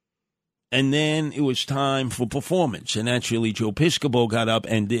 And then it was time for performance. And actually, Joe Piscopo got up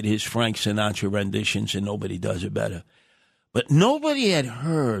and did his Frank Sinatra renditions, and nobody does it better. But nobody had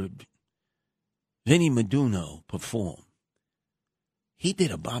heard Vinnie Meduno perform. He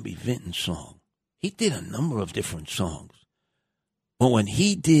did a Bobby Vinton song. He did a number of different songs. But when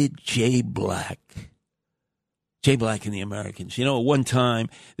he did Jay Black and the Americans, at one time,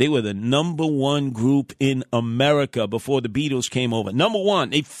 they were the number one group in America before the Beatles came over. Number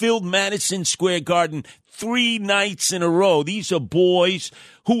one, they filled Madison Square Garden 3 nights in a row. These are boys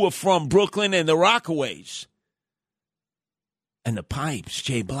who were from Brooklyn and the Rockaways. And the pipes,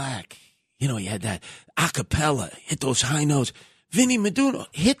 Jay Black, he had that a cappella, hit those high notes. Vinnie Meduno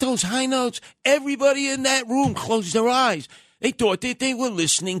hit those high notes. Everybody in that room closed their eyes. They thought that they were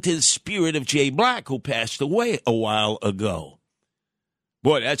listening to the spirit of Jay Black, who passed away a while ago.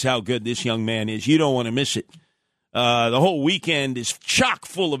 Boy, that's how good this young man is. You don't want to miss it. The whole weekend is chock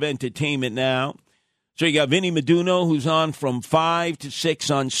full of entertainment now. So you got Vinnie Meduno, who's on from 5 to 6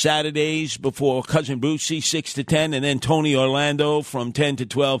 on Saturdays before Cousin Brucey, 6 to 10, and then Tony Orlando from 10 to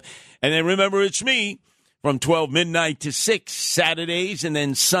 12. And then remember, it's me from 12 midnight to 6 Saturdays, and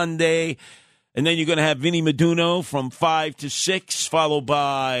then Sunday. And then you're going to have Vinnie Meduno from 5 to 6, followed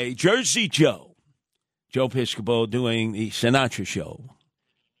by Jersey Joe Piscopo doing the Sinatra show,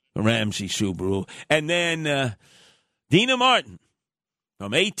 Ramsey Subaru. And then Dina Martin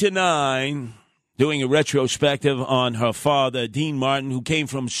from 8 to 9, doing a retrospective on her father, Dean Martin, who came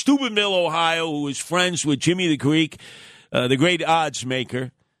from Steubenville, Ohio, who was friends with Jimmy the Greek, the great odds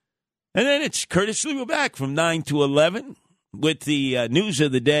maker. And then it's Curtis Lee. We're back from 9 to 11 with the news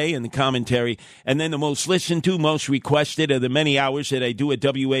of the day and the commentary. And then the most listened to, most requested of the many hours that I do at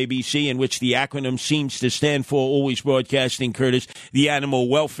WABC, in which the acronym seems to stand for Always Broadcasting, Curtis, the Animal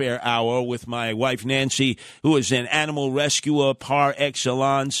Welfare Hour with my wife, Nancy, who is an animal rescuer par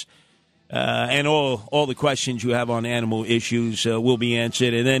excellence. And all the questions you have on animal issues will be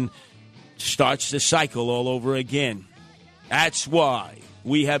answered. And then starts the cycle all over again. That's why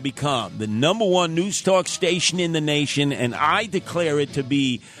we have become the number one news talk station in the nation, and I declare it to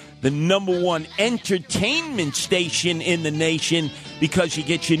be the number one entertainment station in the nation, because you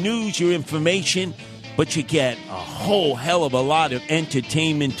get your news, your information, but you get a whole hell of a lot of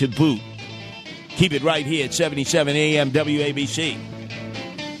entertainment to boot. Keep it right here at 77 AM WABC.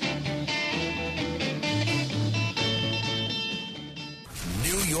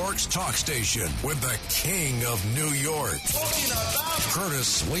 New York's talk station with the king of New York.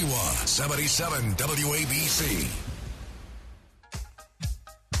 Curtis Sliwa, 77 WABC.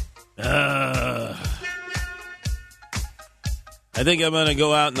 I think I'm going to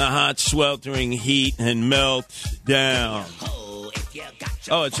go out in the hot, sweltering heat and melt down.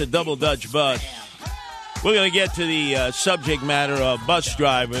 Oh, it's a double Dutch bus. We're going to get to the subject matter of bus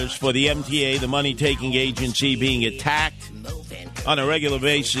drivers for the MTA, the money-taking agency, being attacked on a regular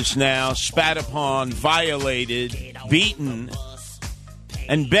basis now, spat upon, violated, beaten,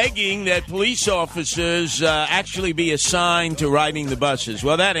 and begging that police officers actually be assigned to riding the buses.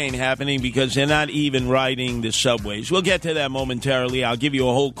 Well, that ain't happening because they're not even riding the subways. We'll get to that momentarily. I'll give you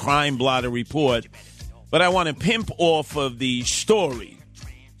a whole crime blotter report. But I want to pimp off of the story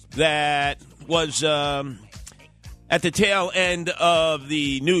that was at the tail end of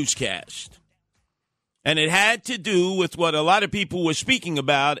the newscast. And it had to do with what a lot of people were speaking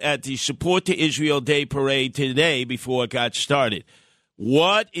about at the Support to Israel Day parade today before it got started.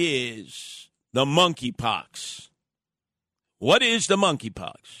 What is the monkeypox? What is the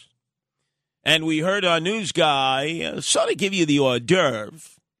monkeypox? And we heard our news guy sort of give you the hors d'oeuvre,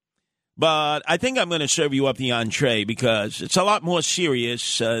 but I think I'm going to serve you up the entree because it's a lot more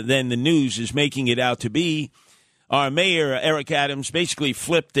serious than the news is making it out to be. Our mayor, Eric Adams, basically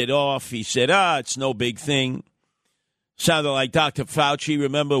flipped it off. He said, it's no big thing. Sounded like Dr. Fauci.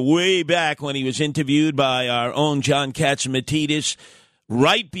 Remember way back when he was interviewed by our own John Katzimatidis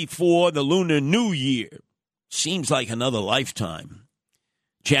right before the Lunar New Year. Seems like another lifetime.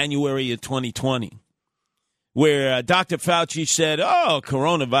 January of 2020. Where Dr. Fauci said,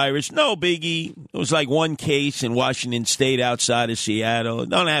 coronavirus, no biggie. It was like one case in Washington State outside of Seattle.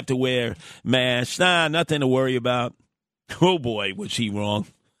 Don't have to wear masks. Nothing to worry about. Oh, boy, was he wrong.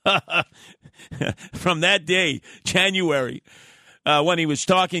 From that day, January, when he was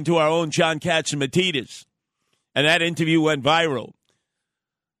talking to our own John Katzimatidis, and that interview went viral,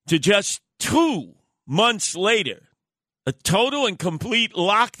 to just 2 months later, a total and complete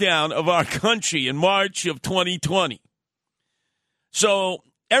lockdown of our country in March of 2020. So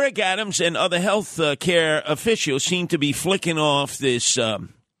Eric Adams and other health care officials seem to be flicking off this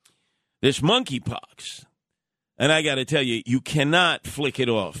monkeypox. And I got to tell you, you cannot flick it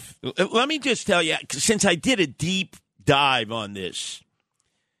off. Let me just tell you, since I did a deep dive on this,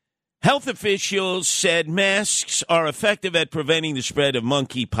 health officials said masks are effective at preventing the spread of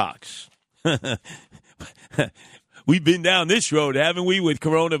monkeypox. We've been down this road, haven't we, with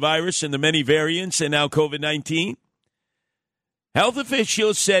coronavirus and the many variants and now COVID-19? Health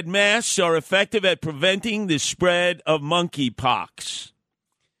officials said masks are effective at preventing the spread of monkeypox.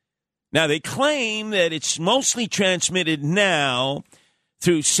 Now, they claim that it's mostly transmitted now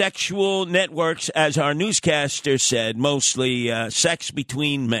through sexual networks, as our newscaster said, mostly sex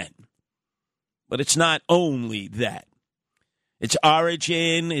between men. But it's not only that. Its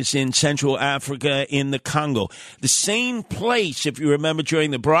origin is in Central Africa, in the Congo. The same place, if you remember,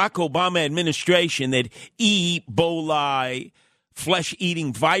 during the Barack Obama administration that Ebola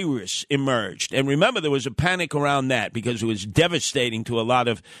flesh-eating virus emerged. And remember, there was a panic around that because it was devastating to a lot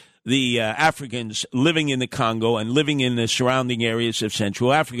of the Africans living in the Congo and living in the surrounding areas of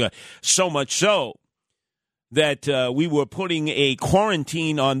Central Africa. So much so that we were putting a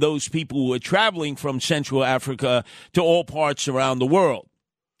quarantine on those people who were traveling from Central Africa to all parts around the world.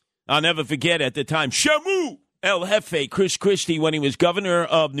 I'll never forget at the time, Shamu El Jefe, Chris Christie, when he was governor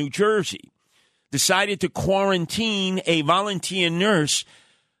of New Jersey, decided to quarantine a volunteer nurse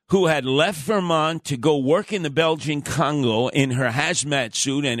who had left Vermont to go work in the Belgian Congo in her hazmat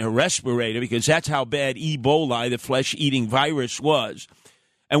suit and her respirator, because that's how bad Ebola, the flesh-eating virus, was,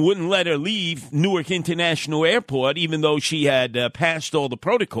 and wouldn't let her leave Newark International Airport, even though she had passed all the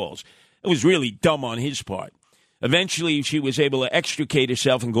protocols. It was really dumb on his part. Eventually, she was able to extricate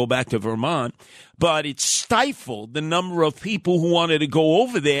herself and go back to Vermont, but it stifled the number of people who wanted to go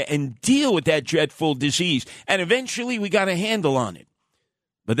over there and deal with that dreadful disease. And eventually, we got a handle on it.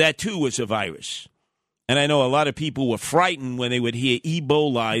 But that, too, was a virus. And I know a lot of people were frightened when they would hear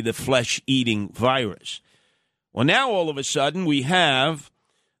Ebola, the flesh-eating virus. Well, now, all of a sudden, we have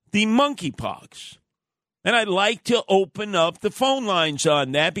the monkeypox. And I'd like to open up the phone lines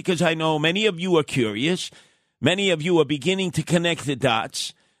on that because I know many of you are curious. Many of you are beginning to connect the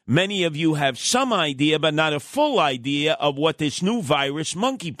dots. Many of you have some idea, but not a full idea of what this new virus,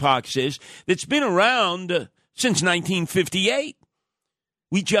 monkeypox, is that's been around since 1958.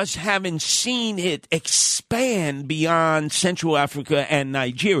 We just haven't seen it expand beyond Central Africa and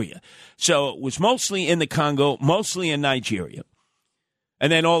Nigeria. So it was mostly in the Congo, mostly in Nigeria.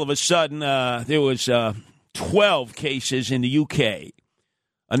 And then all of a sudden, there was 12 cases in the UK,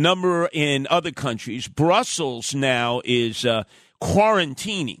 a number in other countries. Brussels now is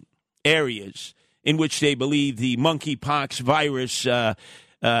quarantining areas in which they believe the monkeypox virus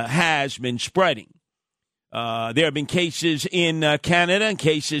has been spreading. There have been cases in Canada and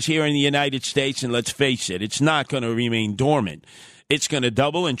cases here in the United States, and let's face it, it's not going to remain dormant. It's going to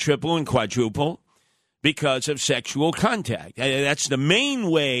double and triple and quadruple because of sexual contact. That's the main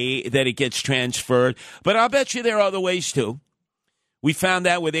way that it gets transferred, but I'll bet you there are other ways too. We found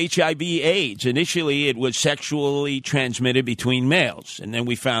that with HIV/AIDS. Initially, it was sexually transmitted between males, and then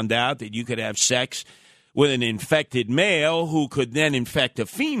we found out that you could have sex with an infected male who could then infect a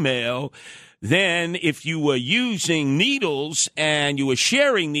female. Then, if you were using needles and you were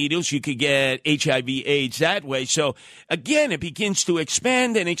sharing needles, you could get HIV/AIDS that way. So, again, it begins to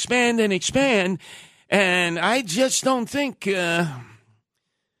expand and expand and expand. And I just don't think our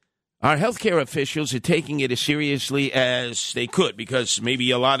healthcare officials are taking it as seriously as they could, because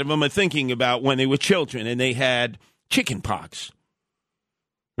maybe a lot of them are thinking about when they were children and they had chicken pox.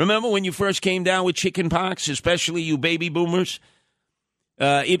 Remember when you first came down with chicken pox, especially you baby boomers?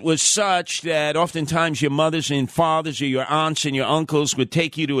 It was such that oftentimes your mothers and fathers or your aunts and your uncles would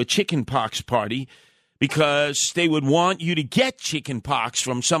take you to a chicken pox party because they would want you to get chicken pox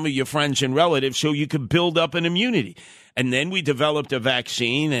from some of your friends and relatives so you could build up an immunity. And then we developed a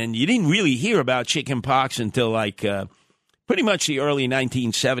vaccine, and you didn't really hear about chicken pox until pretty much the early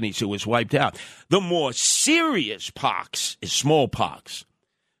 1970s. It was wiped out. The more serious pox is smallpox.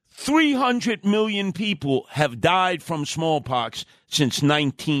 300 million people have died from smallpox since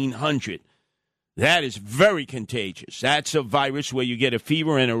 1900. That is very contagious. That's a virus where you get a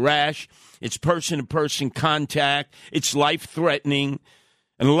fever and a rash. It's person-to-person contact. It's life-threatening.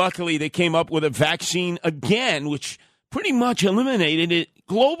 And luckily, they came up with a vaccine again, which pretty much eliminated it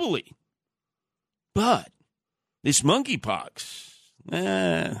globally. But this monkeypox,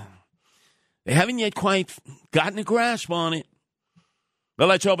 they haven't yet quite gotten a grasp on it. Well,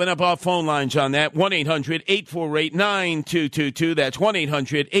 let's open up our phone lines on that. 1-800-848-9222. That's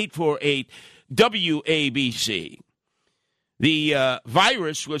 1-800-848-WABC. The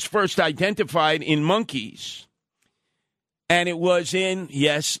virus was first identified in monkeys, and it was in,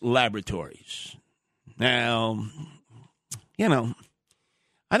 yes, laboratories. Now, you know,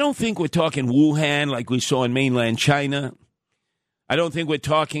 I don't think we're talking Wuhan like we saw in mainland China. I don't think we're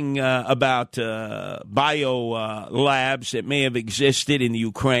talking about bio labs that may have existed in the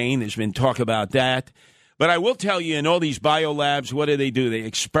Ukraine. There's been talk about that. But I will tell you, in all these bio labs, what do? They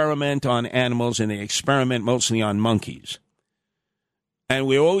experiment on animals, and they experiment mostly on monkeys. And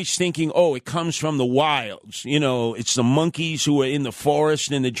we're always thinking, oh, it comes from the wilds. You know, it's the monkeys who are in the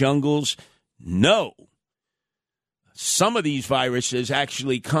forest and the jungles. No. Some of these viruses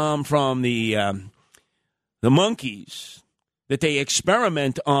actually come from the monkeys that they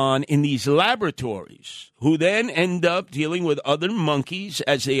experiment on in these laboratories, who then end up dealing with other monkeys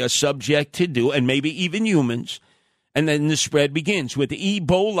as they are subject to do, and maybe even humans. And then the spread begins. With the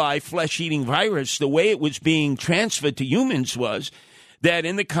Ebola flesh-eating virus, the way it was being transferred to humans was that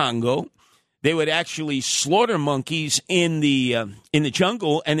in the Congo, they would actually slaughter monkeys in the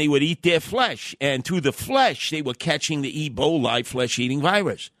jungle, and they would eat their flesh. And through the flesh, they were catching the Ebola flesh-eating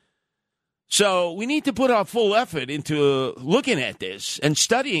virus. So we need to put our full effort into looking at this and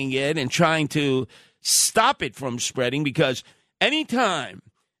studying it and trying to stop it from spreading, because anytime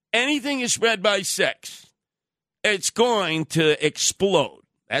anything is spread by sex, it's going to explode.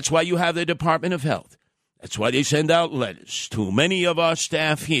 That's why you have the Department of Health. That's why they send out letters to many of our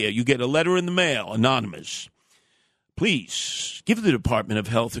staff here. You get a letter in the mail, anonymous. Please give the Department of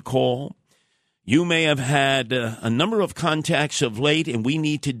Health a call. You may have had a number of contacts of late, and we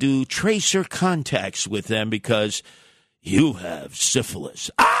need to do tracer contacts with them because you have syphilis.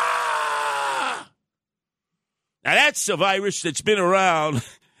 Ah! Now, that's a virus that's been around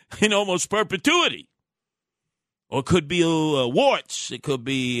in almost perpetuity. Or it could be warts. It could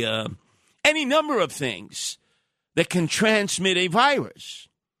be any number of things that can transmit a virus.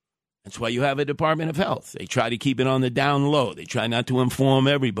 That's why you have a Department of Health. They try to keep it on the down low. They try not to inform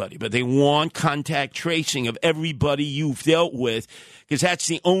everybody, but they want contact tracing of everybody you've dealt with, because that's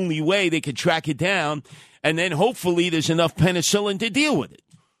the only way they can track it down, and then hopefully there's enough penicillin to deal with it.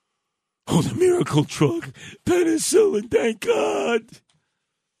 Oh, the miracle drug, penicillin, thank God.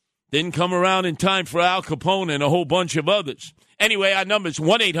 Didn't come around in time for Al Capone and a whole bunch of others. Anyway, our number is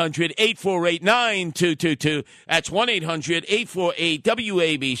 1-800-848-9222. That's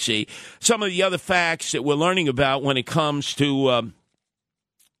 1-800-848-WABC. Some of the other facts that we're learning about when it comes to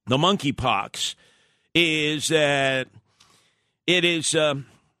the monkeypox is that it's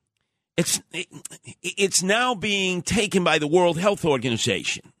now being taken by the World Health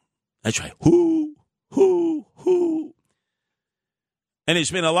Organization. That's right. Who? And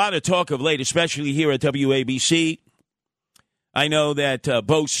there's been a lot of talk of late, especially here at WABC. I know that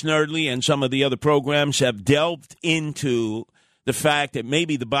Bo Snerdley and some of the other programs have delved into the fact that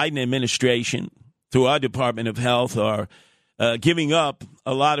maybe the Biden administration, through our Department of Health, are giving up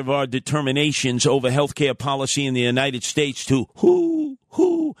a lot of our determinations over health care policy in the United States to who?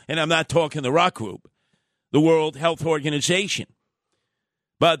 And I'm not talking the rock group, the World Health Organization.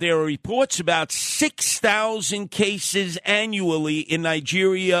 But there are reports about 6,000 cases annually in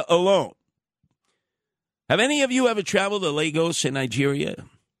Nigeria alone. Have any of you ever traveled to Lagos in Nigeria?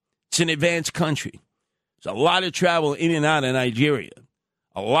 It's an advanced country. There's a lot of travel in and out of Nigeria.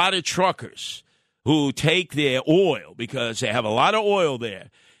 A lot of truckers who take their oil, because they have a lot of oil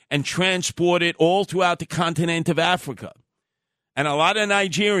there, and transport it all throughout the continent of Africa. And a lot of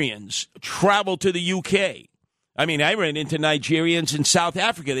Nigerians travel to the UK. I mean, I ran into Nigerians in South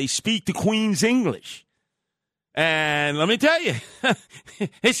Africa. They speak the Queen's English. And let me tell you,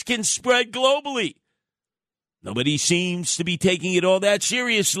 this can spread globally. Nobody seems to be taking it all that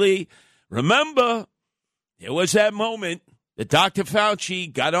seriously. Remember, there was that moment that Dr.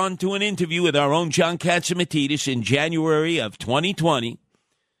 Fauci got onto an interview with our own John Katzimatidis in January of 2020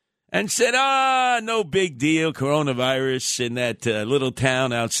 and said, no big deal, coronavirus in that little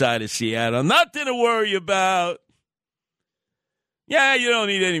town outside of Seattle. Nothing to worry about. Yeah, you don't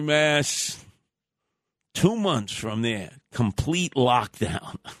need any masks. 2 months from there, complete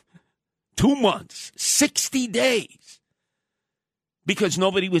lockdown. 2 months, 60 days, because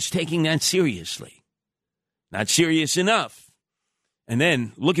nobody was taking that seriously. Not serious enough. And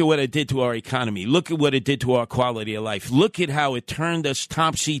then look at what it did to our economy. Look at what it did to our quality of life. Look at how it turned us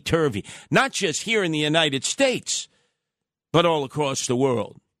topsy-turvy, not just here in the United States, but all across the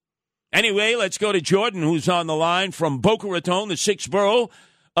world. Anyway, let's go to Jordan, who's on the line from Boca Raton, the sixth borough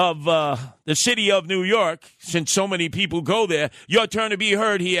of the city of New York, since so many people go there. Your turn to be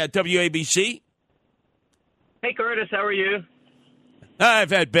heard here at WABC. Hey, Curtis, how are you?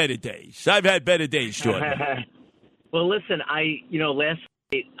 I've had better days. Jordan. Well, listen, last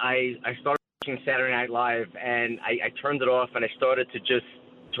night I started watching Saturday Night Live, and I turned it off, and I started to just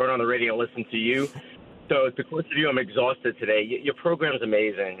turn on the radio and listen to you. So because of you, I'm exhausted today. Your program is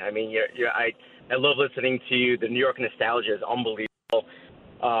amazing. I mean, I love listening to you. The New York nostalgia is unbelievable.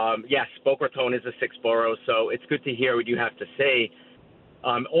 Yes, Boca Raton is a 6 borough, so it's good to hear what you have to say.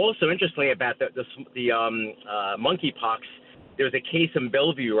 Also, interestingly about the monkeypox, there's a case in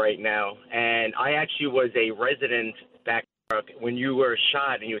Bellevue right now, and I actually was a resident back when you were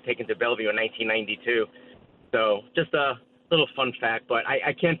shot and you were taken to Bellevue in 1992. So just a little fun fact, but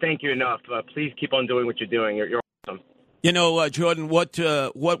I can't thank you enough. Please keep on doing what you're doing. You're awesome. You know, Jordan,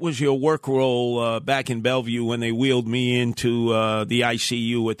 what was your work role back in Bellevue when they wheeled me into the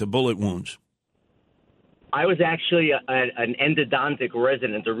ICU with the bullet wounds? I was actually an endodontic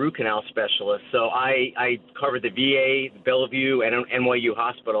resident, a root canal specialist. So I covered the VA, Bellevue, and NYU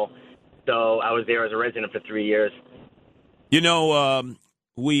Hospital. So I was there as a resident for 3 years. You know,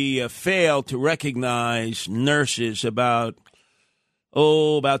 we failed to recognize nurses about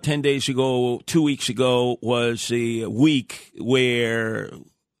 10 days ago, 2 weeks ago was a week where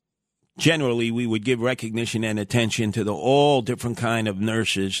generally we would give recognition and attention to all different kind of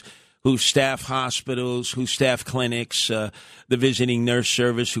nurses who staff hospitals, who staff clinics, the visiting nurse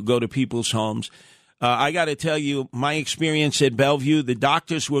service, who go to people's homes. I got to tell you, my experience at Bellevue, the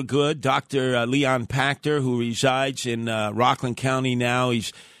doctors were good. Dr. Leon Pachter, who resides in Rockland County now,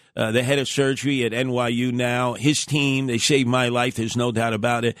 he's the head of surgery at NYU now. His team, they saved my life, there's no doubt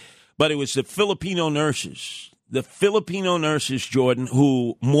about it. But it was the Filipino nurses, Jordan,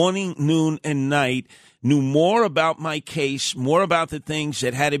 who morning, noon, and night knew more about my case, more about the things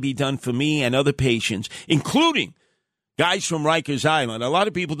that had to be done for me and other patients, including guys from Rikers Island. A lot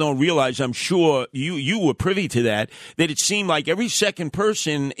of people don't realize, I'm sure you were privy to that it seemed like every second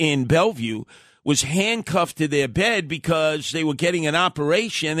person in Bellevue was handcuffed to their bed because they were getting an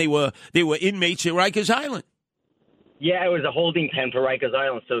operation. They were inmates at Rikers Island. Yeah, it was a holding pen for Rikers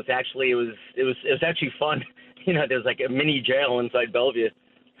Island, so it was actually fun. You know, there's like a mini jail inside Bellevue.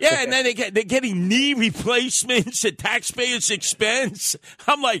 Yeah, and then they're getting knee replacements at taxpayers' expense.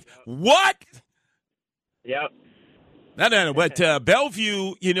 I'm like, what? Yep. No. But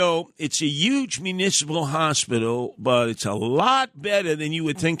Bellevue, you know, it's a huge municipal hospital, but it's a lot better than you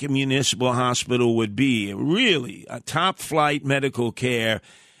would think a municipal hospital would be. Really, a top-flight medical care.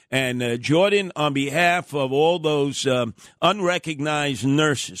 And Jordan, on behalf of all those unrecognized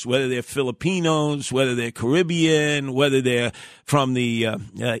nurses, whether they're Filipinos, whether they're Caribbean, whether they're from the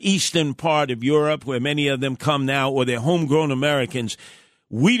eastern part of Europe, where many of them come now, or they're homegrown Americans,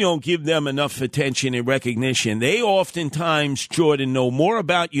 we don't give them enough attention and recognition. They oftentimes, Jordan, know more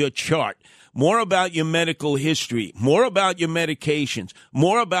about your chart, more about your medical history, more about your medications,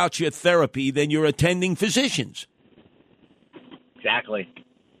 more about your therapy than your attending physicians. Exactly.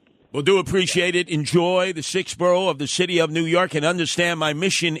 Well, do appreciate it. Enjoy the 6th borough of the city of New York, and understand my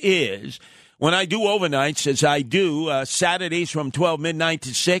mission is, when I do overnights, as I do, Saturdays from 12 midnight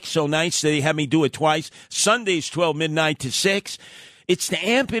to 6, so nights they have me do it twice, Sundays 12 midnight to 6, it's to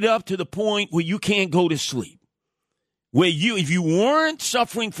amp it up to the point where you can't go to sleep. Where if you weren't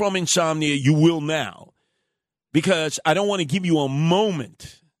suffering from insomnia, you will now. Because I don't want to give you a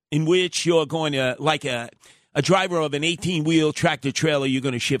moment in which you're going to, like a driver of an 18-wheel tractor trailer, you're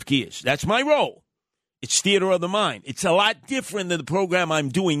going to shift gears. That's my role. It's theater of the mind. It's a lot different than the program I'm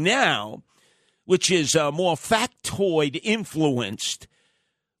doing now, which is more factoid influenced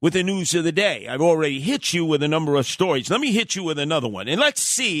with the news of the day. I've already hit you with a number of stories. Let me hit you with another one. And let's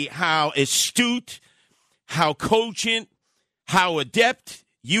see how astute, how cogent, how adept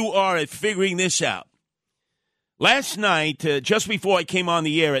you are at figuring this out. Last night, just before I came on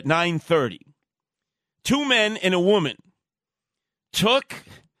the air at 9:30, 2 men and a woman took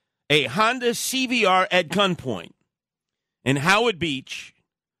a Honda CVR at gunpoint in Howard Beach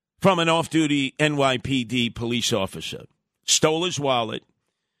from an off-duty NYPD police officer. Stole his wallet.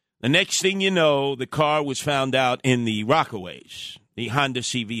 The next thing you know, the car was found out in the Rockaways, the Honda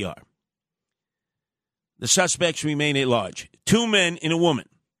CVR. The suspects remain at large. 2 men and a woman.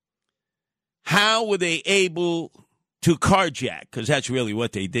 How were they able to carjack, because that's really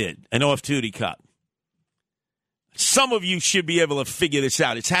what they did, an off-duty cop? Some of you should be able to figure this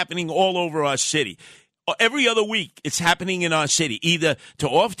out. It's happening all over our city. Every other week, it's happening in our city, either to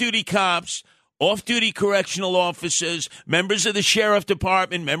off-duty cops, off-duty correctional officers, members of the sheriff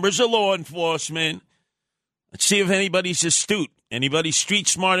department, members of law enforcement. Let's see if anybody's astute, anybody's street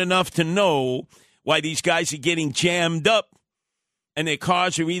smart enough to know why these guys are getting jammed up and their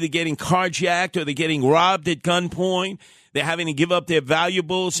cars are either getting carjacked or they're getting robbed at gunpoint. They're having to give up their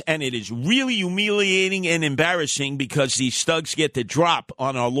valuables, and it is really humiliating and embarrassing because these thugs get the drop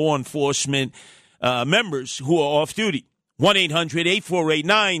on our law enforcement members who are off duty.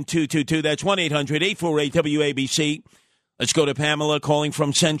 1-800-848-9222. That's 1-800-848-WABC. Let's go to Pamela calling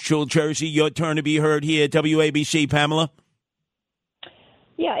from Central Jersey. Your turn to be heard here at WABC, Pamela.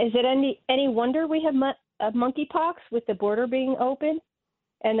 Yeah, is it any wonder we have monkeypox with the border being open?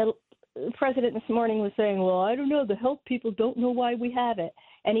 And the president this morning was saying, well, I don't know, the health people don't know why we have it.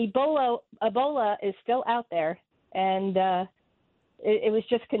 And Ebola is still out there, and it was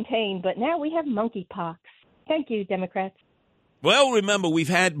just contained. But now we have monkeypox. Thank you, Democrats. Well, remember, we've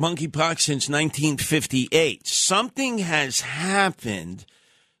had monkeypox since 1958. Something has happened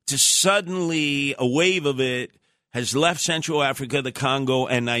to suddenly a wave of it has left Central Africa, the Congo,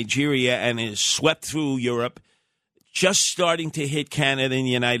 and Nigeria, and is swept through Europe, just starting to hit Canada and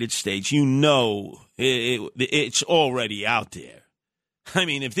the United States. You know it's already out there. I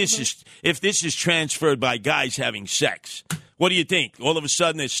mean, if this is transferred by guys having sex, what do you think? All of a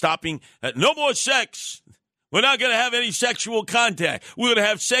sudden they're stopping. No more sex. We're not going to have any sexual contact. We're going to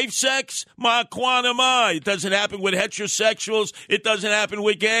have safe sex. Ma quana ma. It doesn't happen with heterosexuals. It doesn't happen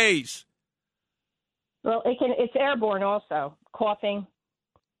with gays. Well, it's airborne also. Coughing.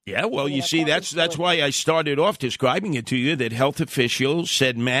 Yeah, well, you see, that's why I started off describing it to you, that health officials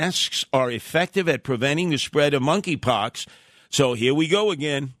said masks are effective at preventing the spread of monkeypox. So here we go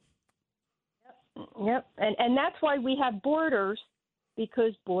again. Yep. And that's why we have borders,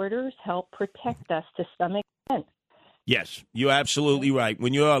 because borders help protect us to some extent. Yes, you're absolutely right.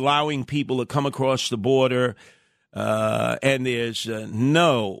 When you're allowing people to come across the border and there's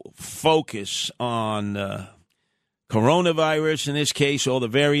no focus on coronavirus, in this case, all the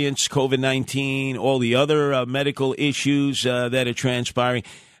variants, COVID-19, all the other medical issues that are transpiring.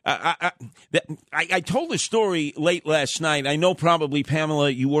 I told a story late last night. I know probably, Pamela,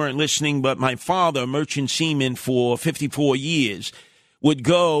 you weren't listening, but my father, merchant seaman for 54 years, would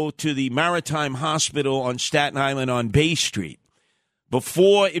go to the Maritime Hospital on Staten Island on Bay Street.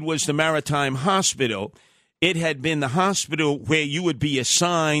 Before it was the Maritime Hospital, it had been the hospital where you would be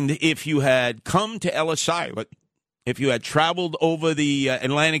assigned if you had come to Ellis Island, if you had traveled over the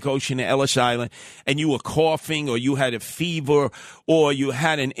Atlantic Ocean to Ellis Island and you were coughing or you had a fever or you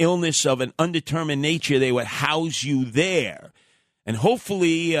had an illness of an undetermined nature, they would house you there. And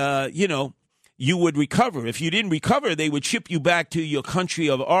hopefully, you would recover. If you didn't recover, they would ship you back to your country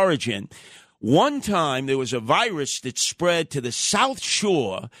of origin. One time, there was a virus that spread to the south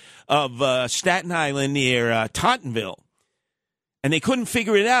shore of Staten Island near Tottenville, and they couldn't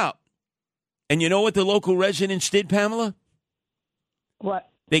figure it out. And you know what the local residents did, Pamela? What?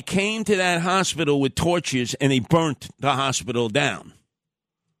 They came to that hospital with torches, and they burnt the hospital down.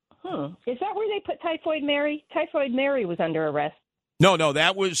 Is that where they put Typhoid Mary? Typhoid Mary was under arrest. No,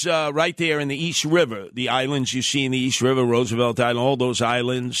 that was right there in the East River. The islands you see in the East River, Roosevelt Island, all those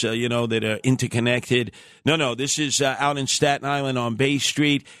islands, that are interconnected. No, this is out in Staten Island on Bay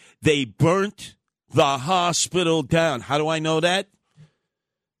Street. They burnt the hospital down. How do I know that?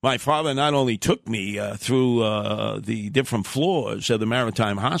 My father not only took me through the different floors of the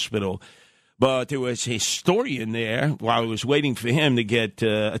Maritime Hospital, but there was a historian there while I was waiting for him to get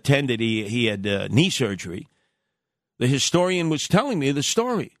attended. He had knee surgery. The historian was telling me the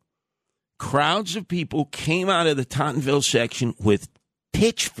story. Crowds of people came out of the Tottenville section with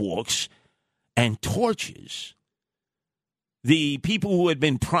pitchforks and torches. The people who had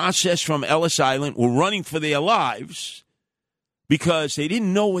been processed from Ellis Island were running for their lives because they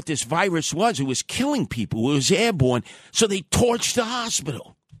didn't know what this virus was. It was killing people. It was airborne. So they torched the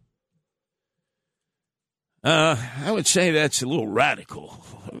hospital. I would say that's a little radical,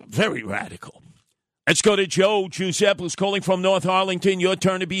 very radical. Let's go to Joe. Giuseppe who's calling from North Arlington. Your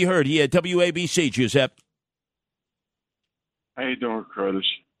turn to be heard here at WABC, Giuseppe. How you doing, Curtis?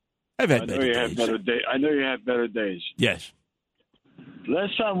 I've had better days. I know you have better days. Yes.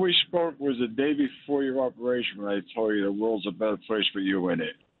 Last time we spoke was the day before your operation when I told you the world's a better place for you in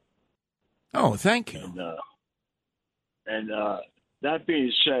it. Oh, thank you. And that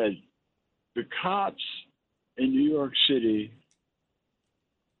being said, the cops in New York City,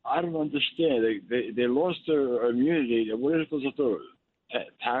 I don't understand. They lost their immunity. What are they supposed to do?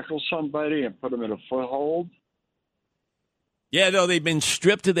 Tackle somebody and put them in a foothold? Yeah, no, they've been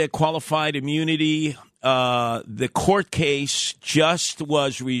stripped of their qualified immunity. The court case just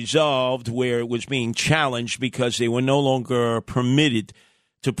was resolved where it was being challenged because they were no longer permitted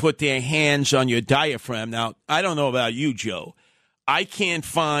to put their hands on your diaphragm. Now, I don't know about you, Joe. I can't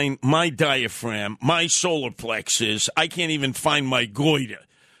find my diaphragm, my solar plexus. I can't even find my goiter.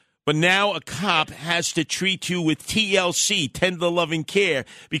 But now a cop has to treat you with TLC, tender loving care,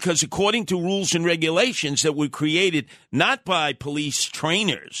 because according to rules and regulations that were created not by police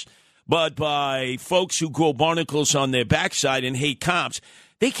trainers, but by folks who grow barnacles on their backside and hate cops,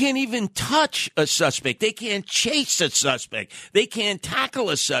 they can't even touch a suspect. They can't chase a suspect. They can't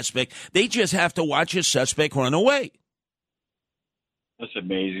tackle a suspect. They just have to watch a suspect run away. That's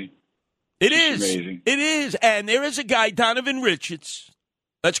amazing. It It's is. amazing. It is. And there is a guy, Donovan Richards.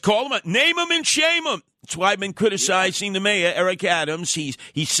 Let's call him up. Name him and shame him. That's why I've been criticizing the mayor, Eric Adams. He's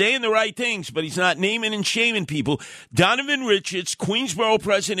saying the right things, but he's not naming and shaming people. Donovan Richards, Queensboro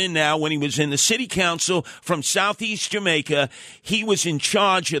president now, when he was in the city council from Southeast Jamaica, he was in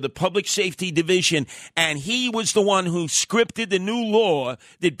charge of the public safety division, and he was the one who scripted the new law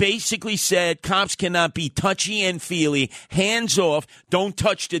that basically said cops cannot be touchy and feely, hands off, don't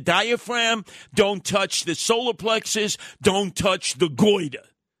touch the diaphragm, don't touch the solar plexus, don't touch the goiter.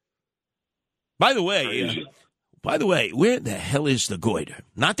 By the way, where the hell is the goiter?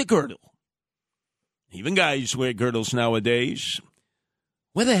 Not the girdle. Even guys wear girdles nowadays.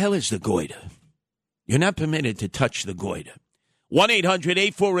 Where the hell is the goiter? You're not permitted to touch the goiter.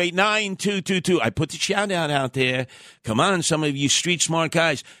 1-800-848-9222. I put the shout out there. Come on, some of you street smart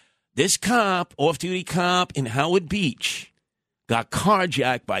guys. This cop, off-duty cop in Howard Beach, got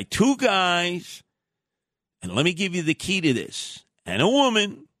carjacked by two guys. And let me give you the key to this. And a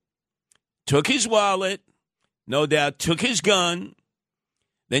woman. Took his wallet, no doubt took his gun,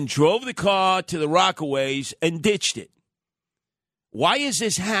 then drove the car to the Rockaways and ditched it. Why is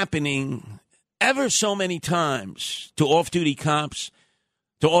this happening ever so many times to off-duty cops,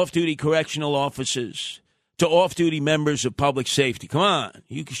 to off-duty correctional officers, to off-duty members of public safety? Come on,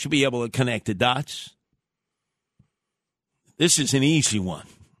 you should be able to connect the dots. This is an easy one.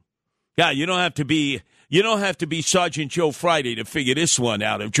 God, you don't have to be Sergeant Joe Friday to figure this one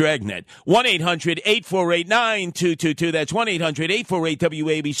out of Dragnet. 1-800-848-9222. That's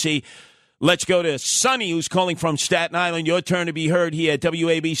 1-800-848-WABC. Let's go to Sonny, who's calling from Staten Island. Your turn to be heard here at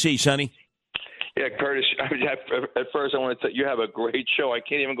WABC, Sonny. Yeah, Curtis, at first I want to tell you have a great show. I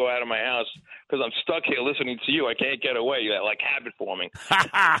can't even go out of my house because I'm stuck here listening to you. I can't get away. You're like habit forming.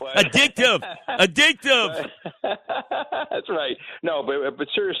 Addictive. That's right. No, but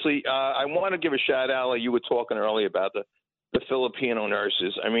seriously, I want to give a shout-out. You were talking earlier about the Filipino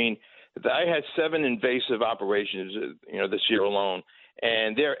nurses. I mean, I had 7 invasive operations, this year alone,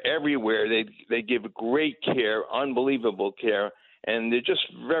 and they're everywhere. They give great care, unbelievable care, and they're just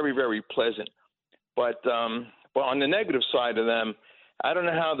very, very pleasant. But on the negative side of them, I don't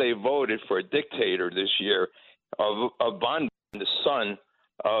know how they voted for a dictator this year of Biden, the son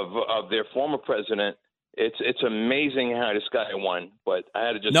of their former president. It's amazing how this guy won. But I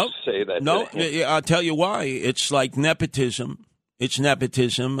had to just say that. No, I'll tell you why. It's like nepotism. It's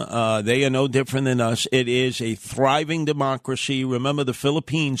nepotism. They are no different than us. It is a thriving democracy. Remember, the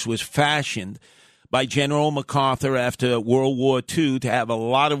Philippines was fashioned by General MacArthur after World War II to have a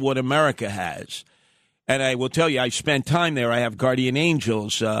lot of what America has. And I will tell you, I spent time there. I have guardian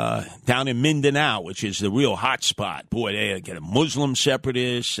angels down in Mindanao, which is the real hot spot. Boy, they get Muslim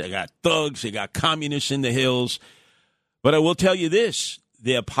separatists, they got thugs, they got communists in the hills. But I will tell you this,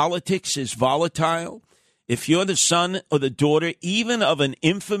 their politics is volatile. If you're the son or the daughter, even of an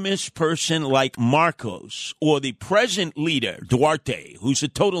infamous person like Marcos or the present leader, Duarte, who's a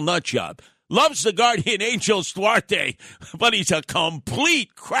total nut job, loves the guardian angels, Duarte, but he's a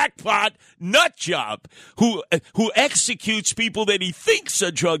complete crackpot nut job who executes people that he thinks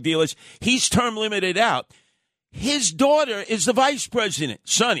are drug dealers. He's term limited out. His daughter is the vice president,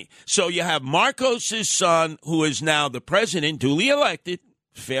 Sonny. So you have Marcos' son, who is now the president, duly elected,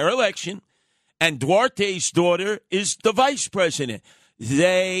 fair election, and Duarte's daughter is the vice president.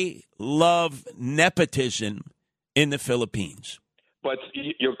 They love nepotism in the Philippines. But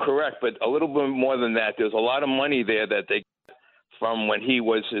you're correct. But a little bit more than that. There's a lot of money there that they got from when his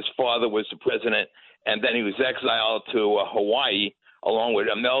father was the president, and then he was exiled to Hawaii along with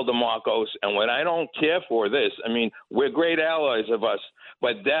Imelda Marcos. And what I don't care for this, I mean, we're great allies of us,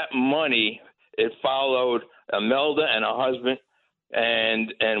 but that money, it followed Imelda and her husband,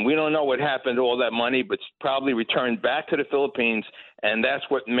 and we don't know what happened to all that money, but it's probably returned back to the Philippines. And that's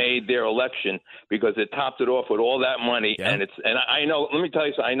what made their election, because it topped it off with all that money. Yeah. And I know. Let me tell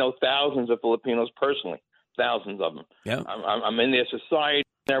you something. I know thousands of Filipinos personally, thousands of them. Yeah, I'm in their society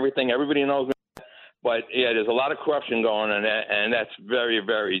and everything. Everybody knows me. But yeah, there's a lot of corruption going on, and that's very,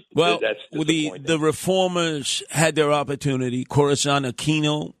 very. Well, that's the reformers had their opportunity. Corazon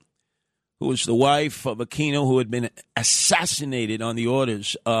Aquino, who was the wife of Aquino, who had been assassinated on the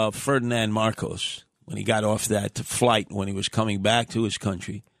orders of Ferdinand Marcos when he got off that flight when he was coming back to his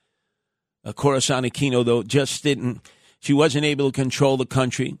country. Corazon Aquino, though, she wasn't able to control the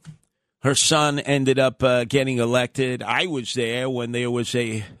country. Her son ended up getting elected. I was there when there was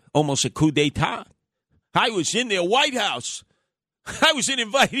almost a coup d'etat. I was in their White House. I was an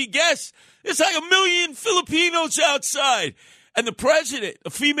invited guest. There's like 1 million Filipinos outside. And the president, a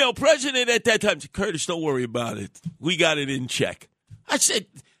female president at that time, said, Curtis, don't worry about it. We got it in check. I said,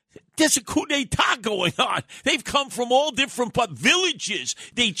 there's a coup d'etat going on. They've come from all different villages.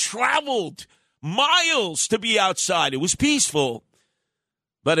 They traveled miles to be outside. It was peaceful.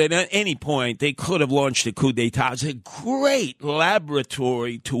 But at any point, they could have launched a coup d'etat. It's a great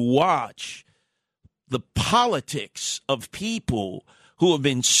laboratory to watch the politics of people who have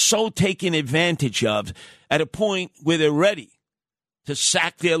been so taken advantage of at a point where they're ready to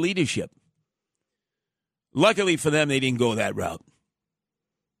sack their leadership. Luckily for them, they didn't go that route.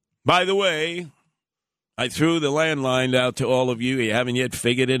 By the way, I threw the landline out to all of you. You haven't yet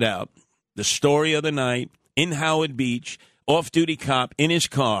figured it out. The story of the night in Howard Beach, off-duty cop in his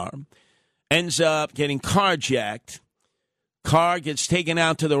car, ends up getting carjacked. Car gets taken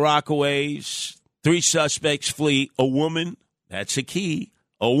out to the Rockaways. 3 suspects flee. A woman, that's the key,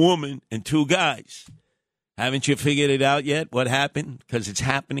 a woman and 2 guys. Haven't you figured it out yet, what happened? Because it's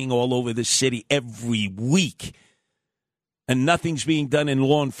happening all over the city every week. And nothing's being done in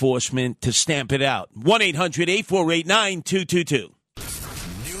law enforcement to stamp it out. 1-800-848-9222.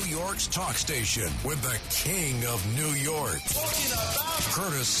 New York's talk station with the king of New York.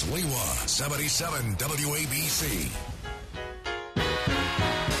 Curtis Lewa, 77 WABC.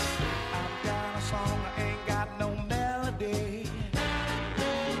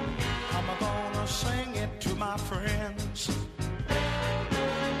 Sing it to my friends.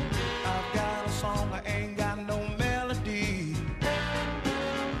 I've got a song, I ain't got no melody.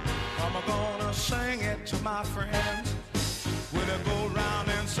 I'm gonna sing it to my friends. When I go round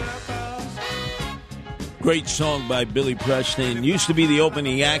in circles. Great song by Billy Preston. Used to be the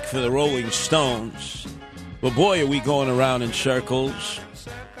opening act for the Rolling Stones. But boy, are we going around in circles.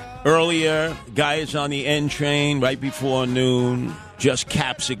 Earlier, guy is on the N train right before noon. Just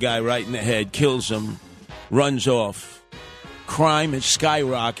caps a guy right in the head, kills him, runs off. Crime has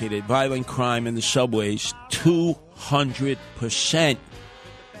skyrocketed, violent crime in the subways, 200%.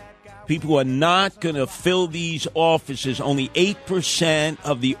 People are not going to fill these offices. Only 8%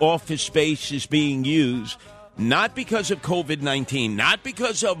 of the office space is being used, not because of COVID-19, not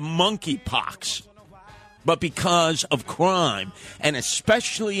because of monkeypox, but because of crime, and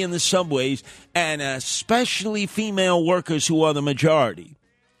especially in the subways, and especially female workers who are the majority,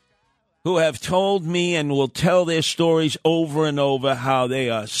 who have told me and will tell their stories over and over how they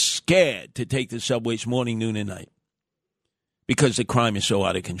are scared to take the subways morning, noon, and night because the crime is so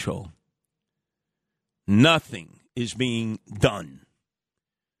out of control. Nothing is being done.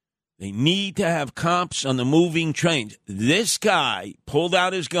 They need to have cops on the moving trains. This guy pulled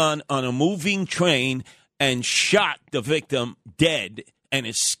out his gun on a moving train and shot the victim dead and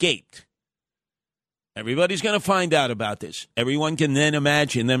escaped. Everybody's going to find out about this. Everyone can then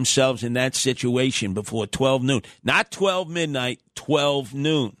imagine themselves in that situation before 12 noon. Not 12 midnight, 12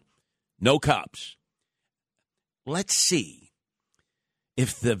 noon. No cops. Let's see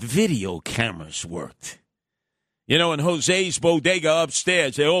if the video cameras worked. You know, in Jose's bodega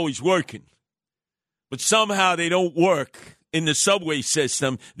upstairs, they're always working. But somehow they don't work in the subway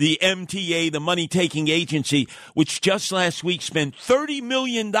system. The MTA, the money-taking agency, which just last week spent $30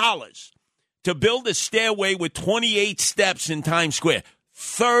 million to build a stairway with 28 steps in Times Square.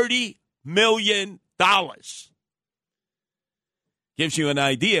 $30 million. Gives you an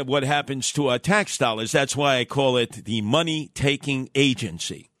idea of what happens to our tax dollars. That's why I call it the money-taking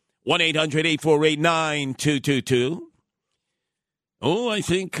agency. 1-800-848-9222. Oh, I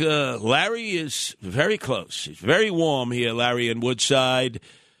think Larry is very close. It's very warm here, Larry, in Woodside.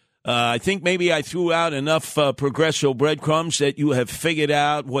 I think maybe I threw out enough Progresso breadcrumbs that you have figured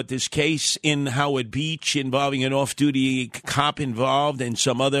out what this case in Howard Beach involving an off-duty cop involved and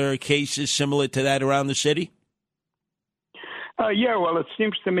some other cases similar to that around the city? Yeah, well, it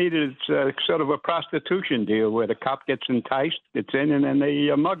seems to me that it's sort of a prostitution deal where the cop gets enticed, gets in, and then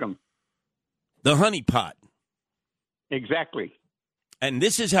they mug him. The honeypot. Exactly. And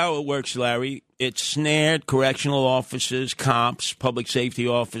this is how it works, Larry. It's snared correctional officers, cops, public safety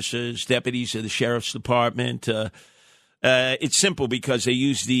officers, deputies of the sheriff's department. It's simple because they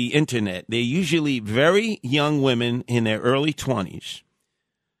use the Internet. They're usually very young women in their early 20s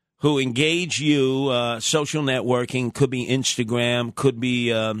who engage you. Social networking, could be Instagram, could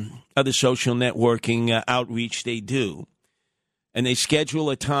be other social networking outreach they do. And they schedule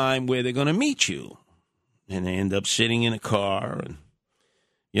a time where they're going to meet you. And they end up sitting in a car and,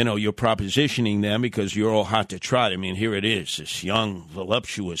 you know, you're propositioning them because you're all hot to trot. I mean, here it is, this young,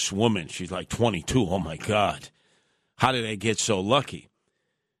 voluptuous woman. She's like 22. Oh, my God. How did I get so lucky?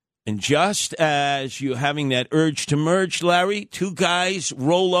 And just as you're having that urge to merge, Larry, 2 guys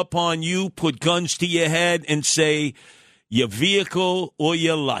roll up on you, put guns to your head, and say, your vehicle or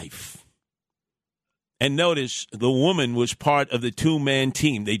your life. And notice the woman was part of the two-man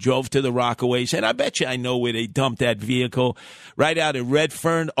team. They drove to the Rockaways, and I bet you I know where they dumped that vehicle. Right out of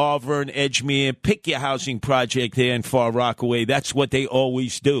Redfern, Auburn, Edgemere. Pick your housing project there in Far Rockaway. That's what they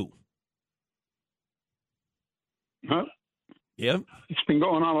always do. Huh? Yep. It's been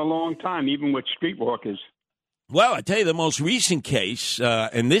going on a long time, even with streetwalkers. Well, I tell you, the most recent case,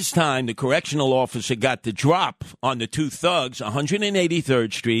 and this time the correctional officer got the drop on the two thugs,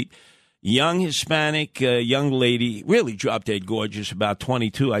 183rd Street. Young Hispanic, young lady, really drop-dead gorgeous, about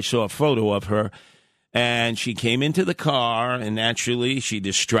 22. I saw a photo of her. And she came into the car, and naturally she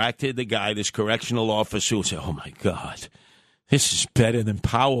distracted the guy, this correctional officer, who said, oh, my God, this is better than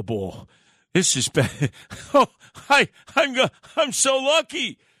Powerball. This is better. Oh, I'm so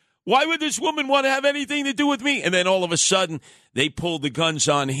lucky. Why would this woman want to have anything to do with me? And then all of a sudden, they pulled the guns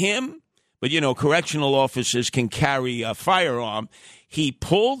on him. But, you know, correctional officers can carry a firearm. He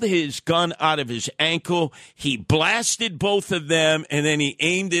pulled his gun out of his ankle. He blasted both of them, and then he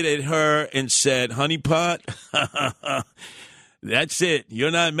aimed it at her and said, Honeypot, that's it.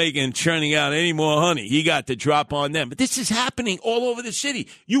 You're not churning out any more honey. He got the drop on them. But this is happening all over the city.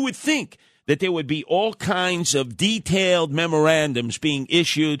 You would think that there would be all kinds of detailed memorandums being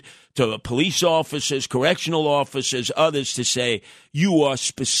issued to police officers, correctional officers, others to say, you are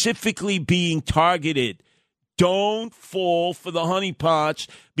specifically being targeted. Don't fall for the honeypots,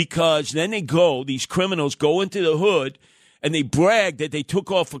 because then these criminals go into the hood and they brag that they took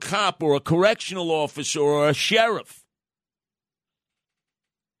off a cop or a correctional officer or a sheriff.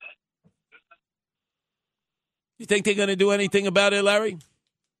 You think they're going to do anything about it, Larry?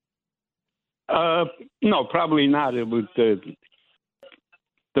 No, probably not. It was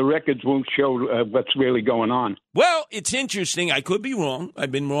the records won't show what's really going on. Well, it's interesting. I could be wrong.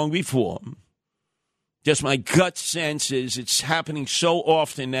 I've been wrong before. Just my gut sense is it's happening so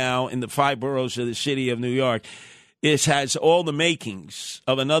often now in the 5 boroughs of the city of New York. It has all the makings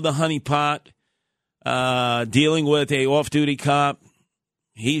of another honeypot dealing with a off-duty cop.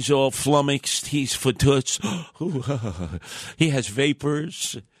 He's all flummoxed. He's for toots. He has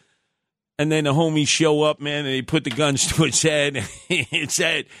vapors. And then the homies show up, man, and they put the guns to his head. It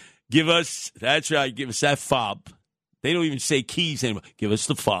said, give us that fob. They don't even say keys anymore. Give us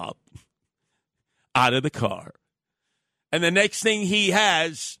the fob. Out of the car. And the next thing he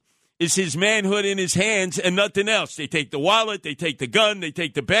has is his manhood in his hands and nothing else. They take the wallet, they take the gun, they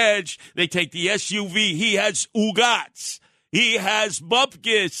take the badge, they take the SUV. He has ugats. He has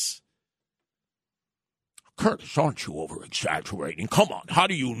bupkis. Curtis, aren't you over-exaggerating? Come on, how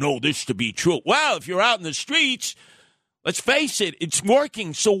do you know this to be true? Well, if you're out in the streets, let's face it, it's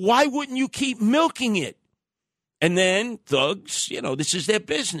working. So why wouldn't you keep milking it? And then thugs, this is their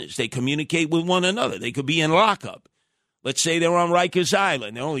business. They communicate with one another. They could be in lockup. Let's say they're on Rikers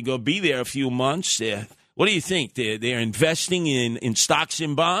Island. They're only going to be there a few months. What do you think? They're investing in stocks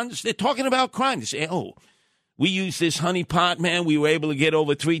and bonds? They're talking about crime. They say, we used this honeypot, man. We were able to get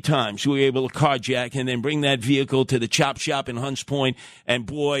over 3 times. We were able to carjack and then bring that vehicle to the chop shop in Hunts Point. And,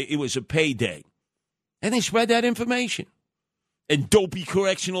 boy, it was a payday. And they spread that information. And dopey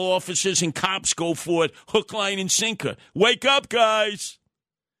correctional officers and cops go for it, hook, line, and sinker. Wake up, guys.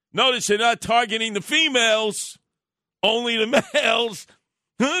 Notice they're not targeting the females, only the males.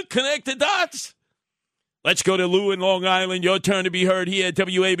 Connect the dots. Let's go to Lou in Long Island. Your turn to be heard here at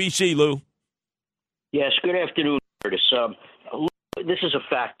WABC, Lou. Yes, good afternoon, Curtis. This is a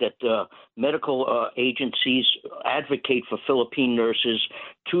fact that medical agencies advocate for Philippine nurses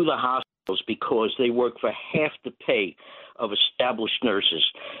to the hospitals because they work for half the pay of established nurses.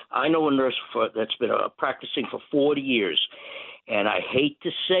 I know a nurse that's been practicing for 40 years, and I hate to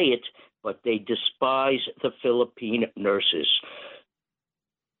say it, but they despise the Philippine nurses.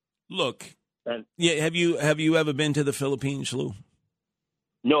 Look, have you ever been to the Philippines, Lou?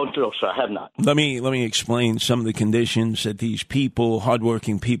 No, sir, I have not. Let me explain some of the conditions that these people,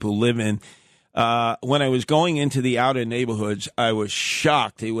 hardworking people, live in. When I was going into the outer neighborhoods, I was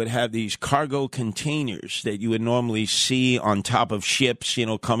shocked. They would have these cargo containers that you would normally see on top of ships,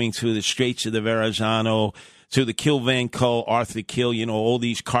 coming through the Straits of the Verrazano, through the Kill Van Kull, Arthur Kill, all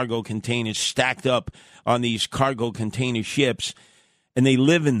these cargo containers stacked up on these cargo container ships, and they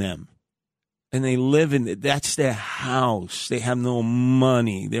live in them. And they live in it. That's their house. They have no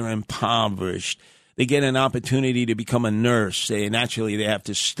money. They're impoverished. They get an opportunity to become a nurse. They have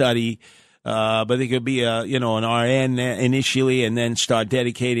to study. But they could be an RN initially and then start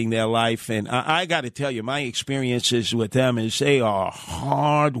dedicating their life. And I got to tell you, my experiences with them is they are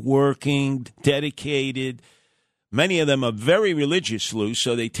hardworking, dedicated. Many of them are very religious, Lou,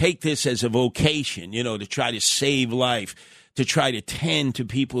 so they take this as a vocation, to try to save life. to try to tend to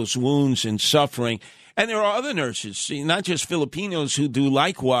people's wounds and suffering. And there are other nurses, not just Filipinos, who do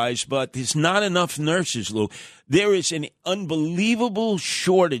likewise, but there's not enough nurses, Lou. There is an unbelievable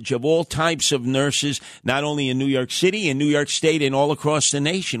shortage of all types of nurses, not only in New York City, in New York State, and all across the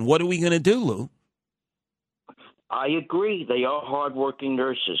nation. What are we going to do, Lou? I agree. They are hardworking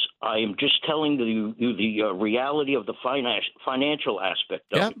nurses. I am just telling you the reality of the financial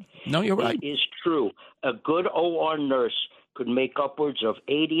aspect of it. No, you're right. It is true. A good OR nurse could make upwards of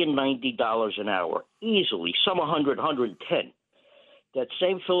 $80 and $90 an hour easily, some 100, 110. That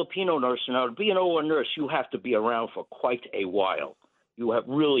same Filipino nurse, now to be an OR nurse, you have to be around for quite a while. You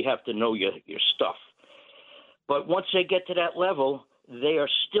really have to know your stuff. But once they get to that level, they are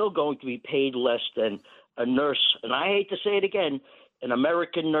still going to be paid less than a nurse, and I hate to say it again, an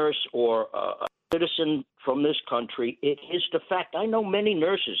American nurse or a citizen from this country. It is the fact. I know many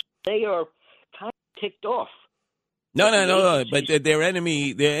nurses. They are kind of ticked off. No. But their enemy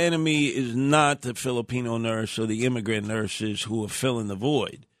is not the Filipino nurse or the immigrant nurses who are filling the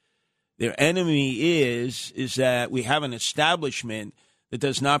void. Their enemy is that we have an establishment that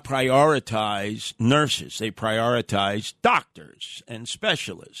does not prioritize nurses. They prioritize doctors and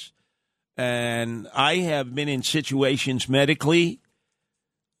specialists. And I have been in situations medically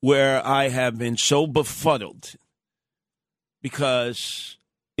where I have been so befuddled because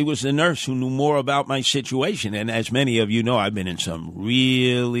it was the nurse who knew more about my situation. And as many of you know, I've been in some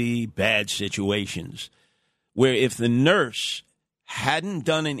really bad situations where if the nurse hadn't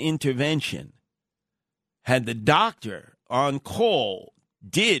done an intervention, had the doctor on call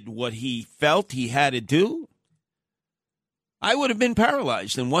did what he felt he had to do, I would have been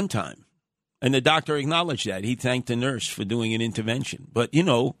paralyzed in one time. And the doctor acknowledged that. He thanked the nurse for doing an intervention. But, you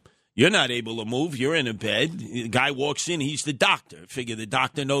know, you're not able to move. You're in a bed. The guy walks in. He's the doctor. Figure the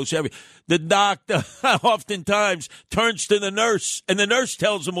doctor knows everything. The doctor oftentimes turns to the nurse, and the nurse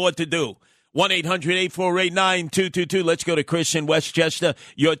tells him what to do. 1-800-848-9222. Let's go to Chris in Westchester.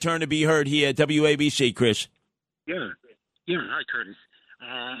 Your turn to be heard here at WABC, Chris. Yeah. Hi, Curtis.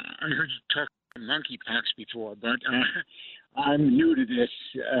 I heard you talk about monkeypox before, but I'm new to this.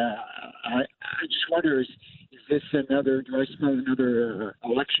 I just wonder, is this another, do I smell another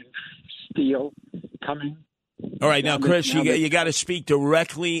election steal coming? All right, now, Chris, you got to speak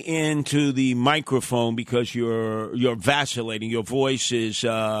directly into the microphone because you're vacillating. Your voice is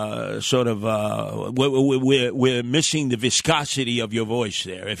sort of we're missing the viscosity of your voice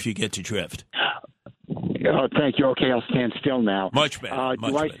there. If you get to drift. Oh, thank you. Okay, I'll stand still now. Much better.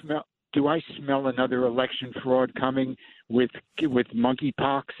 Do I smell another election fraud coming with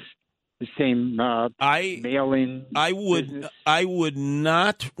monkeypox? The same mail-in. I would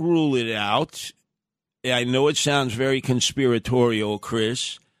not rule it out. I know it sounds very conspiratorial,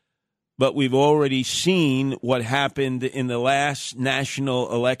 Chris, but we've already seen what happened in the last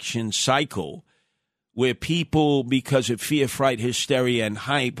national election cycle, where people, because of fear, fright, hysteria, and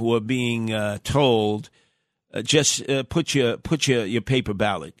hype, were being told, just put your paper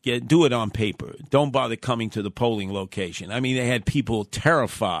ballot. Do it on paper. Don't bother coming to the polling location. I mean, they had people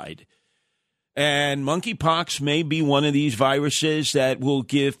terrified. And monkeypox may be one of these viruses that will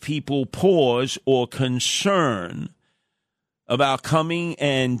give people pause or concern about coming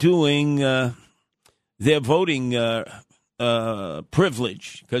and doing their voting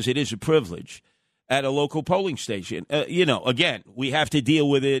privilege, because it is a privilege, at a local polling station. Again, we have to deal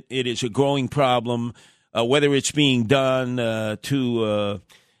with it. It is a growing problem. Whether it's being done to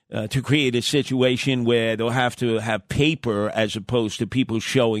create a situation where they'll have to have paper as opposed to people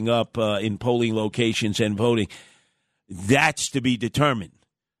showing up in polling locations and voting, that's to be determined.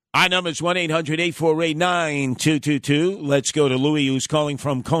 Our number is 1-800-848-9222. Let's go to Louis, who's calling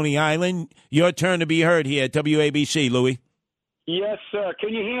from Coney Island. Your turn to be heard here at WABC, Louis. Yes, sir. Can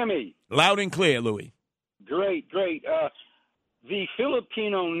you hear me? Loud and clear, Louis. Great. The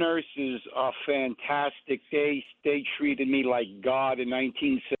Filipino nurses are fantastic. They treated me like God in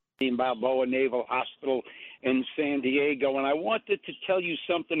 1970 in Balboa Naval Hospital in San Diego. And I wanted to tell you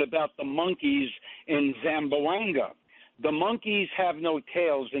something about the monkeys in Zamboanga. The monkeys have no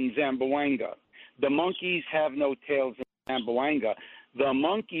tails in Zamboanga. The monkeys have no tails in Zamboanga. The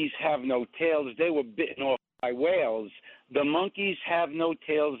monkeys have no tails. They were bitten off by whales. The monkeys have no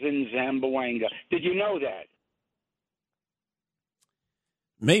tails in Zamboanga. Did you know that?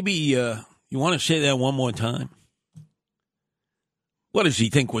 Maybe you want to say that one more time? What does he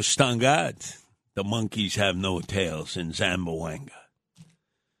think was Stangad? The monkeys have no tails in Zamboanga.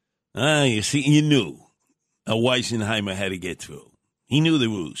 You see, you knew Weisenheimer had to get through. He knew the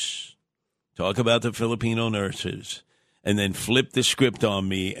ruse. Talk about the Filipino nurses, and then flip the script on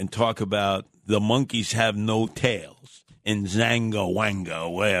me and talk about the monkeys have no tails in Zango,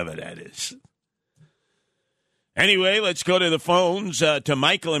 wherever that is. Anyway, let's go to the phones to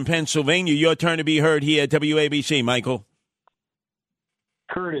Michael in Pennsylvania. Your turn to be heard here at WABC. Michael.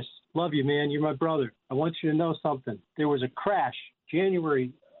 Curtis, love you, man. You're my brother. I want you to know something. There was a crash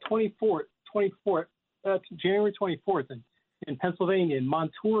January 24th in Pennsylvania, in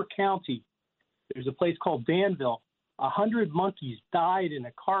Montour County. There's a place called Danville. 100 monkeys died in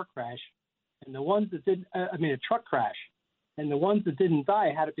a car crash, and the ones that didn't, a truck crash, and the ones that didn't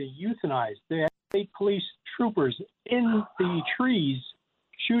die had to be euthanized. They had state police troopers in the trees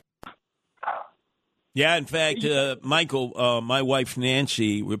shooting. Yeah, in fact, Michael, my wife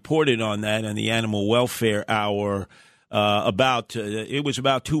Nancy reported on that on the Animal Welfare Hour it was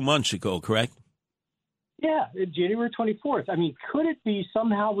about 2 months ago, correct? Yeah, January 24th. I mean, could it be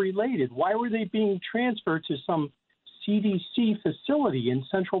somehow related? Why were they being transferred to some CDC facility in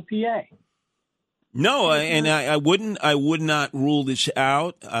central PA? No, and I would not rule this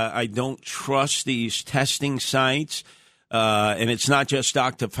out. I don't trust these testing sites, and it's not just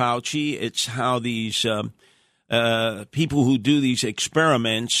Dr. Fauci. It's how these people who do these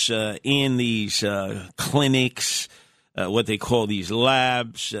experiments in these clinics, what they call these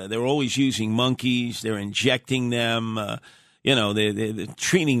labs, they're always using monkeys. They're injecting them. They're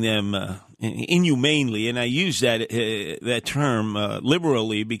treating them inhumanely, and I use that term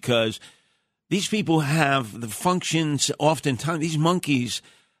liberally because these people have the functions. Oftentimes, these monkeys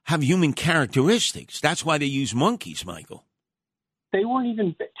have human characteristics. That's why they use monkeys, Michael. They weren't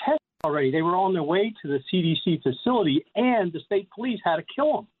even tested already. They were on their way to the CDC facility, and the state police had to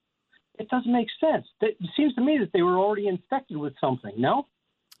kill them. It doesn't make sense. It seems to me that they were already infected with something, no?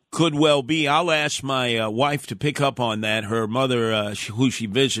 Could well be. I'll ask my wife to pick up on that. Her mother, who she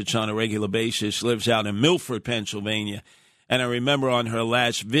visits on a regular basis, lives out in Milford, Pennsylvania. And I remember on her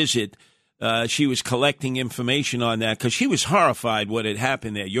last visit, she was collecting information on that because she was horrified what had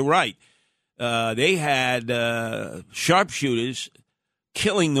happened there. You're right. They had sharpshooters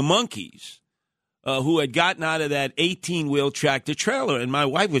killing the monkeys who had gotten out of that 18-wheel tractor trailer. And my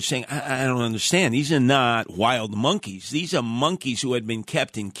wife was saying, I don't understand. These are not wild monkeys. These are monkeys who had been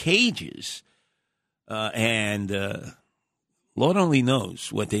kept in cages. And Lord only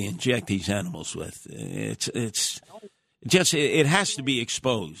knows what they inject these animals with. It has to be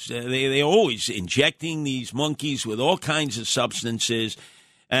exposed. They're always injecting these monkeys with all kinds of substances.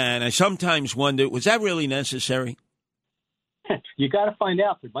 And I sometimes wonder, was that really necessary? You got to find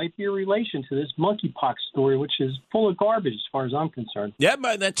out. There might be a relation to this monkeypox story, which is full of garbage as far as I'm concerned. Yeah,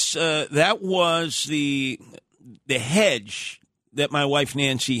 but that was the hedge that my wife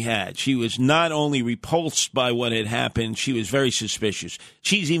Nancy had. She was not only repulsed by what had happened, she was very suspicious.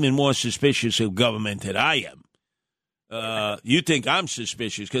 She's even more suspicious of government than I am. You think I'm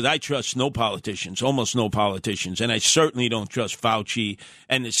suspicious because I trust no politicians, almost no politicians, and I certainly don't trust Fauci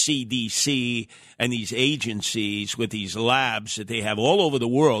and the CDC and these agencies with these labs that they have all over the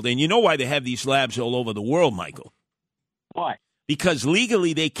world. And you know why they have these labs all over the world, Michael? Why? Because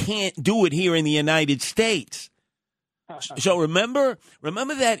legally they can't do it here in the United States. So remember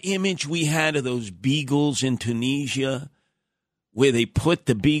that image we had of those beagles in Tunisia, where they put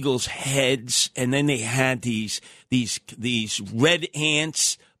the beagles' heads, and then they had these red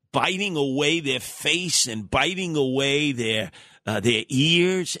ants biting away their face and biting away their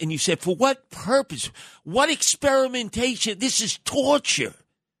ears. And you said, for what purpose? What experimentation? This is torture.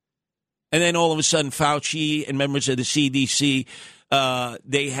 And then all of a sudden, Fauci and members of the CDC,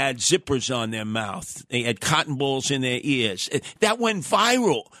 they had zippers on their mouth. They had cotton balls in their ears. That went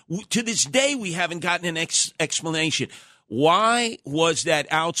viral. To this day, we haven't gotten an explanation. Why was that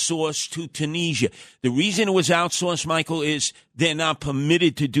outsourced to Tunisia? The reason it was outsourced, Michael, is they're not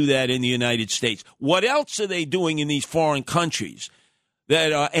permitted to do that in the United States. What else are they doing in these foreign countries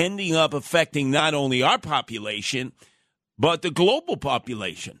that are ending up affecting not only our population, but the global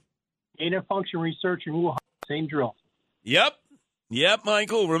population? Gain of function research in Wuhan, same drill. Yep,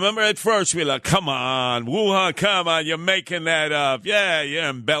 Michael. Remember at first we were like, come on, Wuhan, come on, you're making that up. Yeah, you're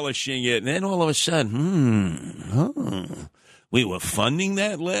embellishing it. And then all of a sudden, we were funding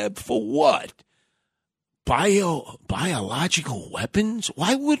that lab for what? Biological weapons?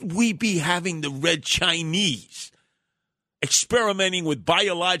 Why would we be having the Red Chinese experimenting with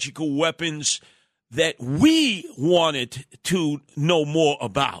biological weapons that we wanted to know more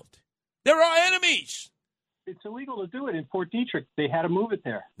about? They're our enemies. It's illegal to do it in Fort Detrick. They had to move it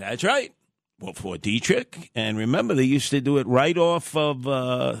there. That's right. Well, Fort Detrick. And remember, they used to do it right off of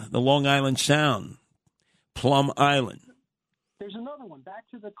the Long Island Sound, Plum Island. There's another one. Back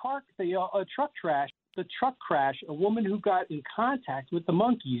to the truck crash. The truck crash, a woman who got in contact with the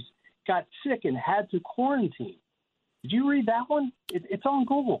monkeys got sick and had to quarantine. Did you read that one? It's on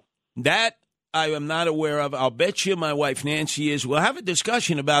Google. That I am not aware of. I'll bet you my wife Nancy is. We'll have a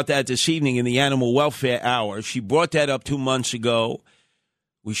discussion about that this evening in the Animal Welfare Hour. She brought that up 2 months ago.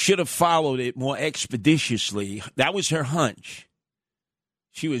 We should have followed it more expeditiously. That was her hunch.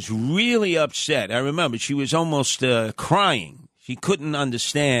 She was really upset. I remember she was almost crying. She couldn't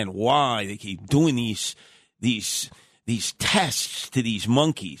understand why they keep doing these tests to these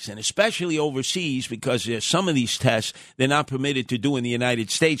monkeys, and especially overseas, because there's some of these tests they're not permitted to do in the United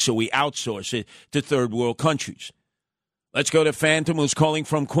States, so we outsource it to third world countries. Let's go to Phantom, who's calling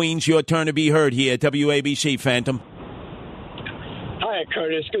from Queens. Your turn to be heard here at WABC, Phantom. Hi,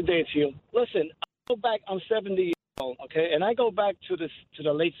 Curtis. Good day to you. Listen, I go back. I'm 70 years old, okay, and I go back to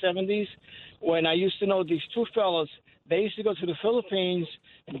the late 70s when I used to know these two fellas. They used to go to the Philippines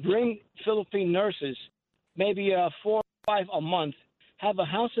and bring Philippine nurses, maybe 4 or 5 a month, have a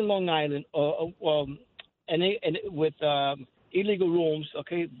house in Long Island, and with illegal rooms,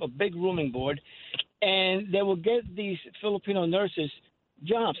 okay, a big rooming board, and they will get these Filipino nurses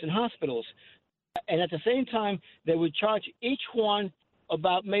jobs in hospitals, and at the same time they would charge each one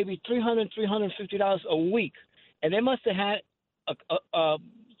about maybe $300, $350 a week, and they must have had about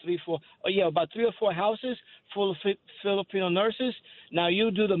 3 or 4 houses full of Filipino nurses. Now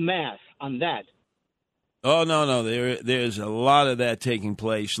you do the math on that. Oh, no. There's a lot of that taking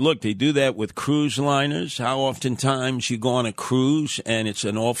place. Look, they do that with cruise liners. How oftentimes you go on a cruise and it's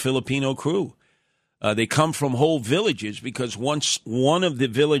an all-Filipino crew. They come from whole villages because once one of the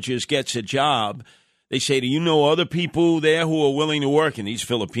villagers gets a job, they say, do you know other people there who are willing to work? And these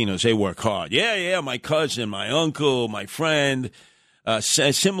Filipinos, they work hard. Yeah, my cousin, my uncle, my friend.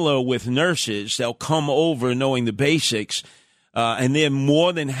 Similar with nurses, they'll come over knowing the basics. And they're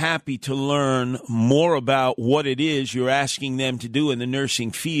more than happy to learn more about what it is you're asking them to do in the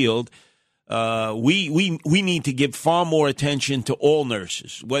nursing field. We need to give far more attention to all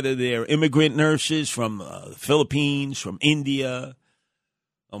nurses, whether they're immigrant nurses from the Philippines, from India.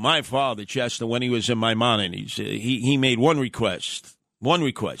 Oh, my father, Chester, when he was in Maimonides, he made one request.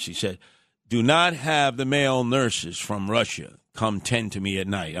 He said, do not have the male nurses from Russia come tend to me at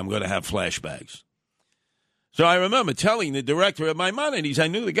night. I'm going to have flashbacks. So I remember telling the director of Maimonides, I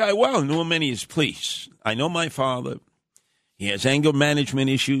knew the guy well, knew him in his police. I know my father. He has anger management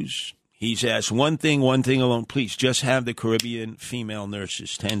issues. He's asked one thing alone, please just have the Caribbean female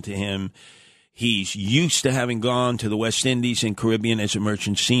nurses tend to him. He's used to having gone to the West Indies and Caribbean as a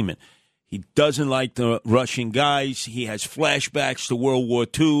merchant seaman. He doesn't like the Russian guys. He has flashbacks to World War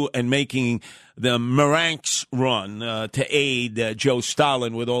II and making the Maranks run to aid Joe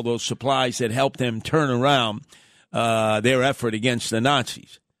Stalin with all those supplies that helped them turn around their effort against the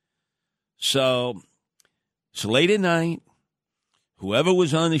Nazis. So late at night, whoever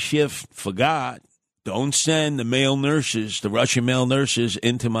was on the shift forgot, don't send the male nurses, the Russian male nurses,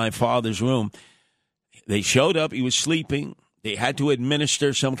 into my father's room. They showed up. He was sleeping. They had to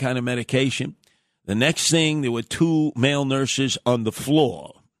administer some kind of medication. The next thing, there were 2 male nurses on the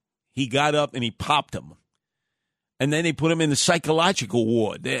floor. He got up and he popped them. And then they put him in the psychological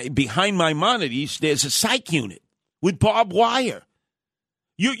ward. Behind Maimonides, there's a psych unit with barbed wire.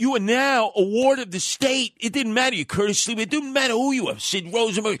 You are now a ward of the state. It didn't matter. You Curtis Sleeper. It didn't matter who you are. Sid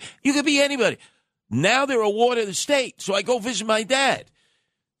Rosenberg. You could be anybody. Now they're a ward of the state. So I go visit my dad.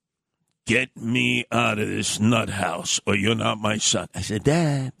 Get me out of this nut house or you're not my son. I said,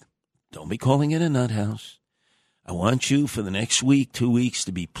 Dad, don't be calling it a nut house. I want you for the next week, 2 weeks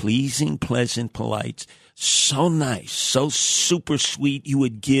to be pleasing, pleasant, polite, so nice, so super sweet you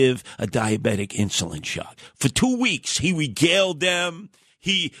would give a diabetic insulin shot. For 2 weeks, he regaled them.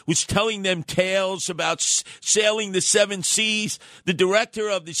 He was telling them tales about sailing the 7 seas. The director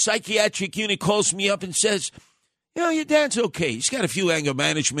of the psychiatric unit calls me up and says, your dad's okay. He's got a few anger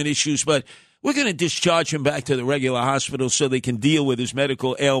management issues, but we're going to discharge him back to the regular hospital so they can deal with his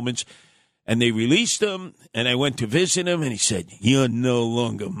medical ailments. And they released him, and I went to visit him, and he said, you're no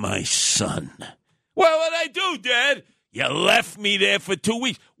longer my son. Well, what'd I do, Dad? You left me there for 2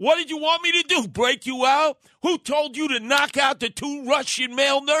 weeks. What did you want me to do, break you out? Who told you to knock out the 2 Russian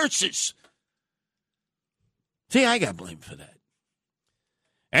male nurses? See, I got blamed for that.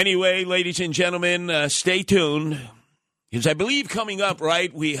 Anyway, ladies and gentlemen, stay tuned. Because I believe coming up,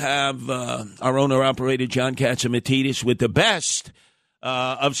 right, we have our owner-operator, John Katzimatidis, with the best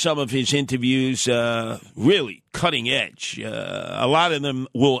of some of his interviews, really cutting edge. A lot of them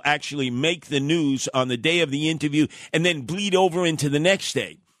will actually make the news on the day of the interview and then bleed over into the next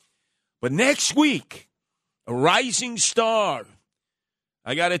day. But next week, a rising star.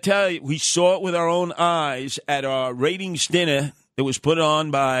 I got to tell you, we saw it with our own eyes at our ratings dinner. It was put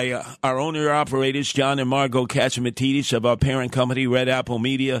on by our owner-operators, John and Margot Katzimatidis of our parent company, Red Apple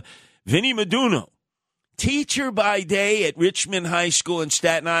Media, Vinny Meduno, teacher by day at Richmond High School in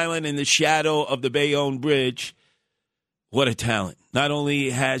Staten Island in the shadow of the Bayonne Bridge. What a talent. Not only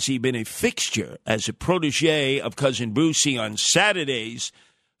has he been a fixture as a protege of Cousin Brucey on Saturdays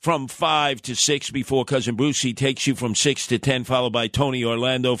from 5 to 6 before Cousin Brucey takes you from 6 to 10, followed by Tony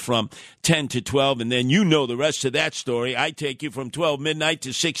Orlando from 10 to 12. And then you know the rest of that story. I take you from 12 midnight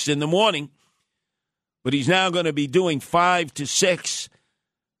to 6 in the morning. But he's now going to be doing 5 to 6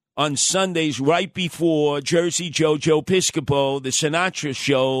 on Sundays right before Jersey Joe Piscopo, the Sinatra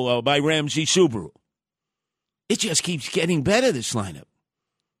show by Ramsey Subaru. It just keeps getting better, this lineup.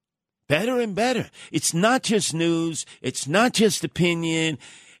 Better and better. It's not just news. It's not just opinion.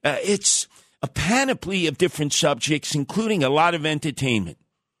 It's a panoply of different subjects, including a lot of entertainment.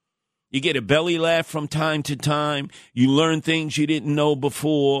 You get a belly laugh from time to time. You learn things you didn't know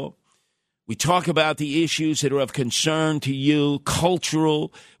before. We talk about the issues that are of concern to you,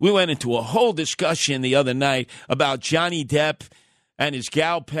 cultural. We went into a whole discussion the other night about Johnny Depp and his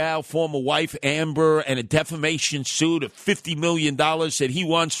gal pal, former wife Amber, and a defamation suit of $50 million that he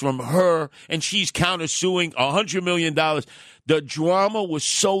wants from her, and she's countersuing $100 million. The drama was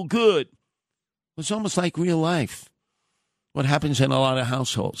so good. It was almost like real life. What happens in a lot of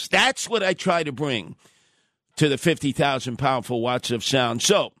households. That's what I try to bring to the 50,000 powerful watts of sound.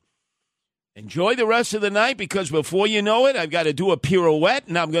 So, enjoy the rest of the night, because before you know it, I've got to do a pirouette,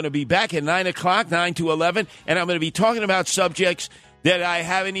 and I'm going to be back at 9 o'clock, 9 to 11, and I'm going to be talking about subjects that I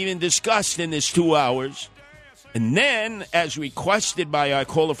haven't even discussed in this 2 hours. And then, as requested by our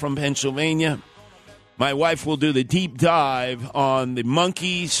caller from Pennsylvania, my wife will do the deep dive on the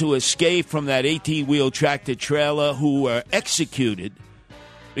monkeys who escaped from that 18-wheel tractor trailer who were executed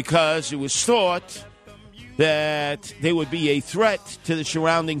because it was thought that they would be a threat to the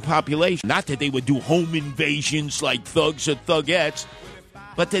surrounding population. Not that they would do home invasions like thugs or thugettes,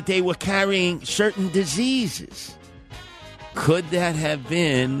 but that they were carrying certain diseases. Could that have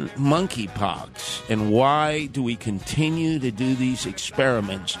been monkeypox? And why do we continue to do these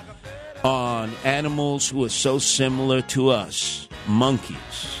experiments on animals who are so similar to us,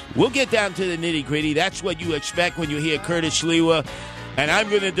 monkeys? We'll get down to the nitty-gritty. That's what you expect when you hear Curtis Lewa, and I'm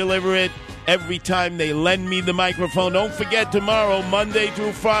going to deliver it every time they lend me the microphone. Don't forget, tomorrow, Monday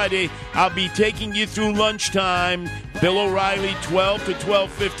through Friday, I'll be taking you through lunchtime. Bill O'Reilly, 12 to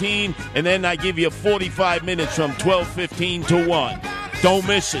 12:15, and then I give you 45 minutes from 12:15 to 1. Don't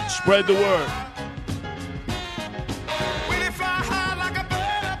miss it. Spread the word.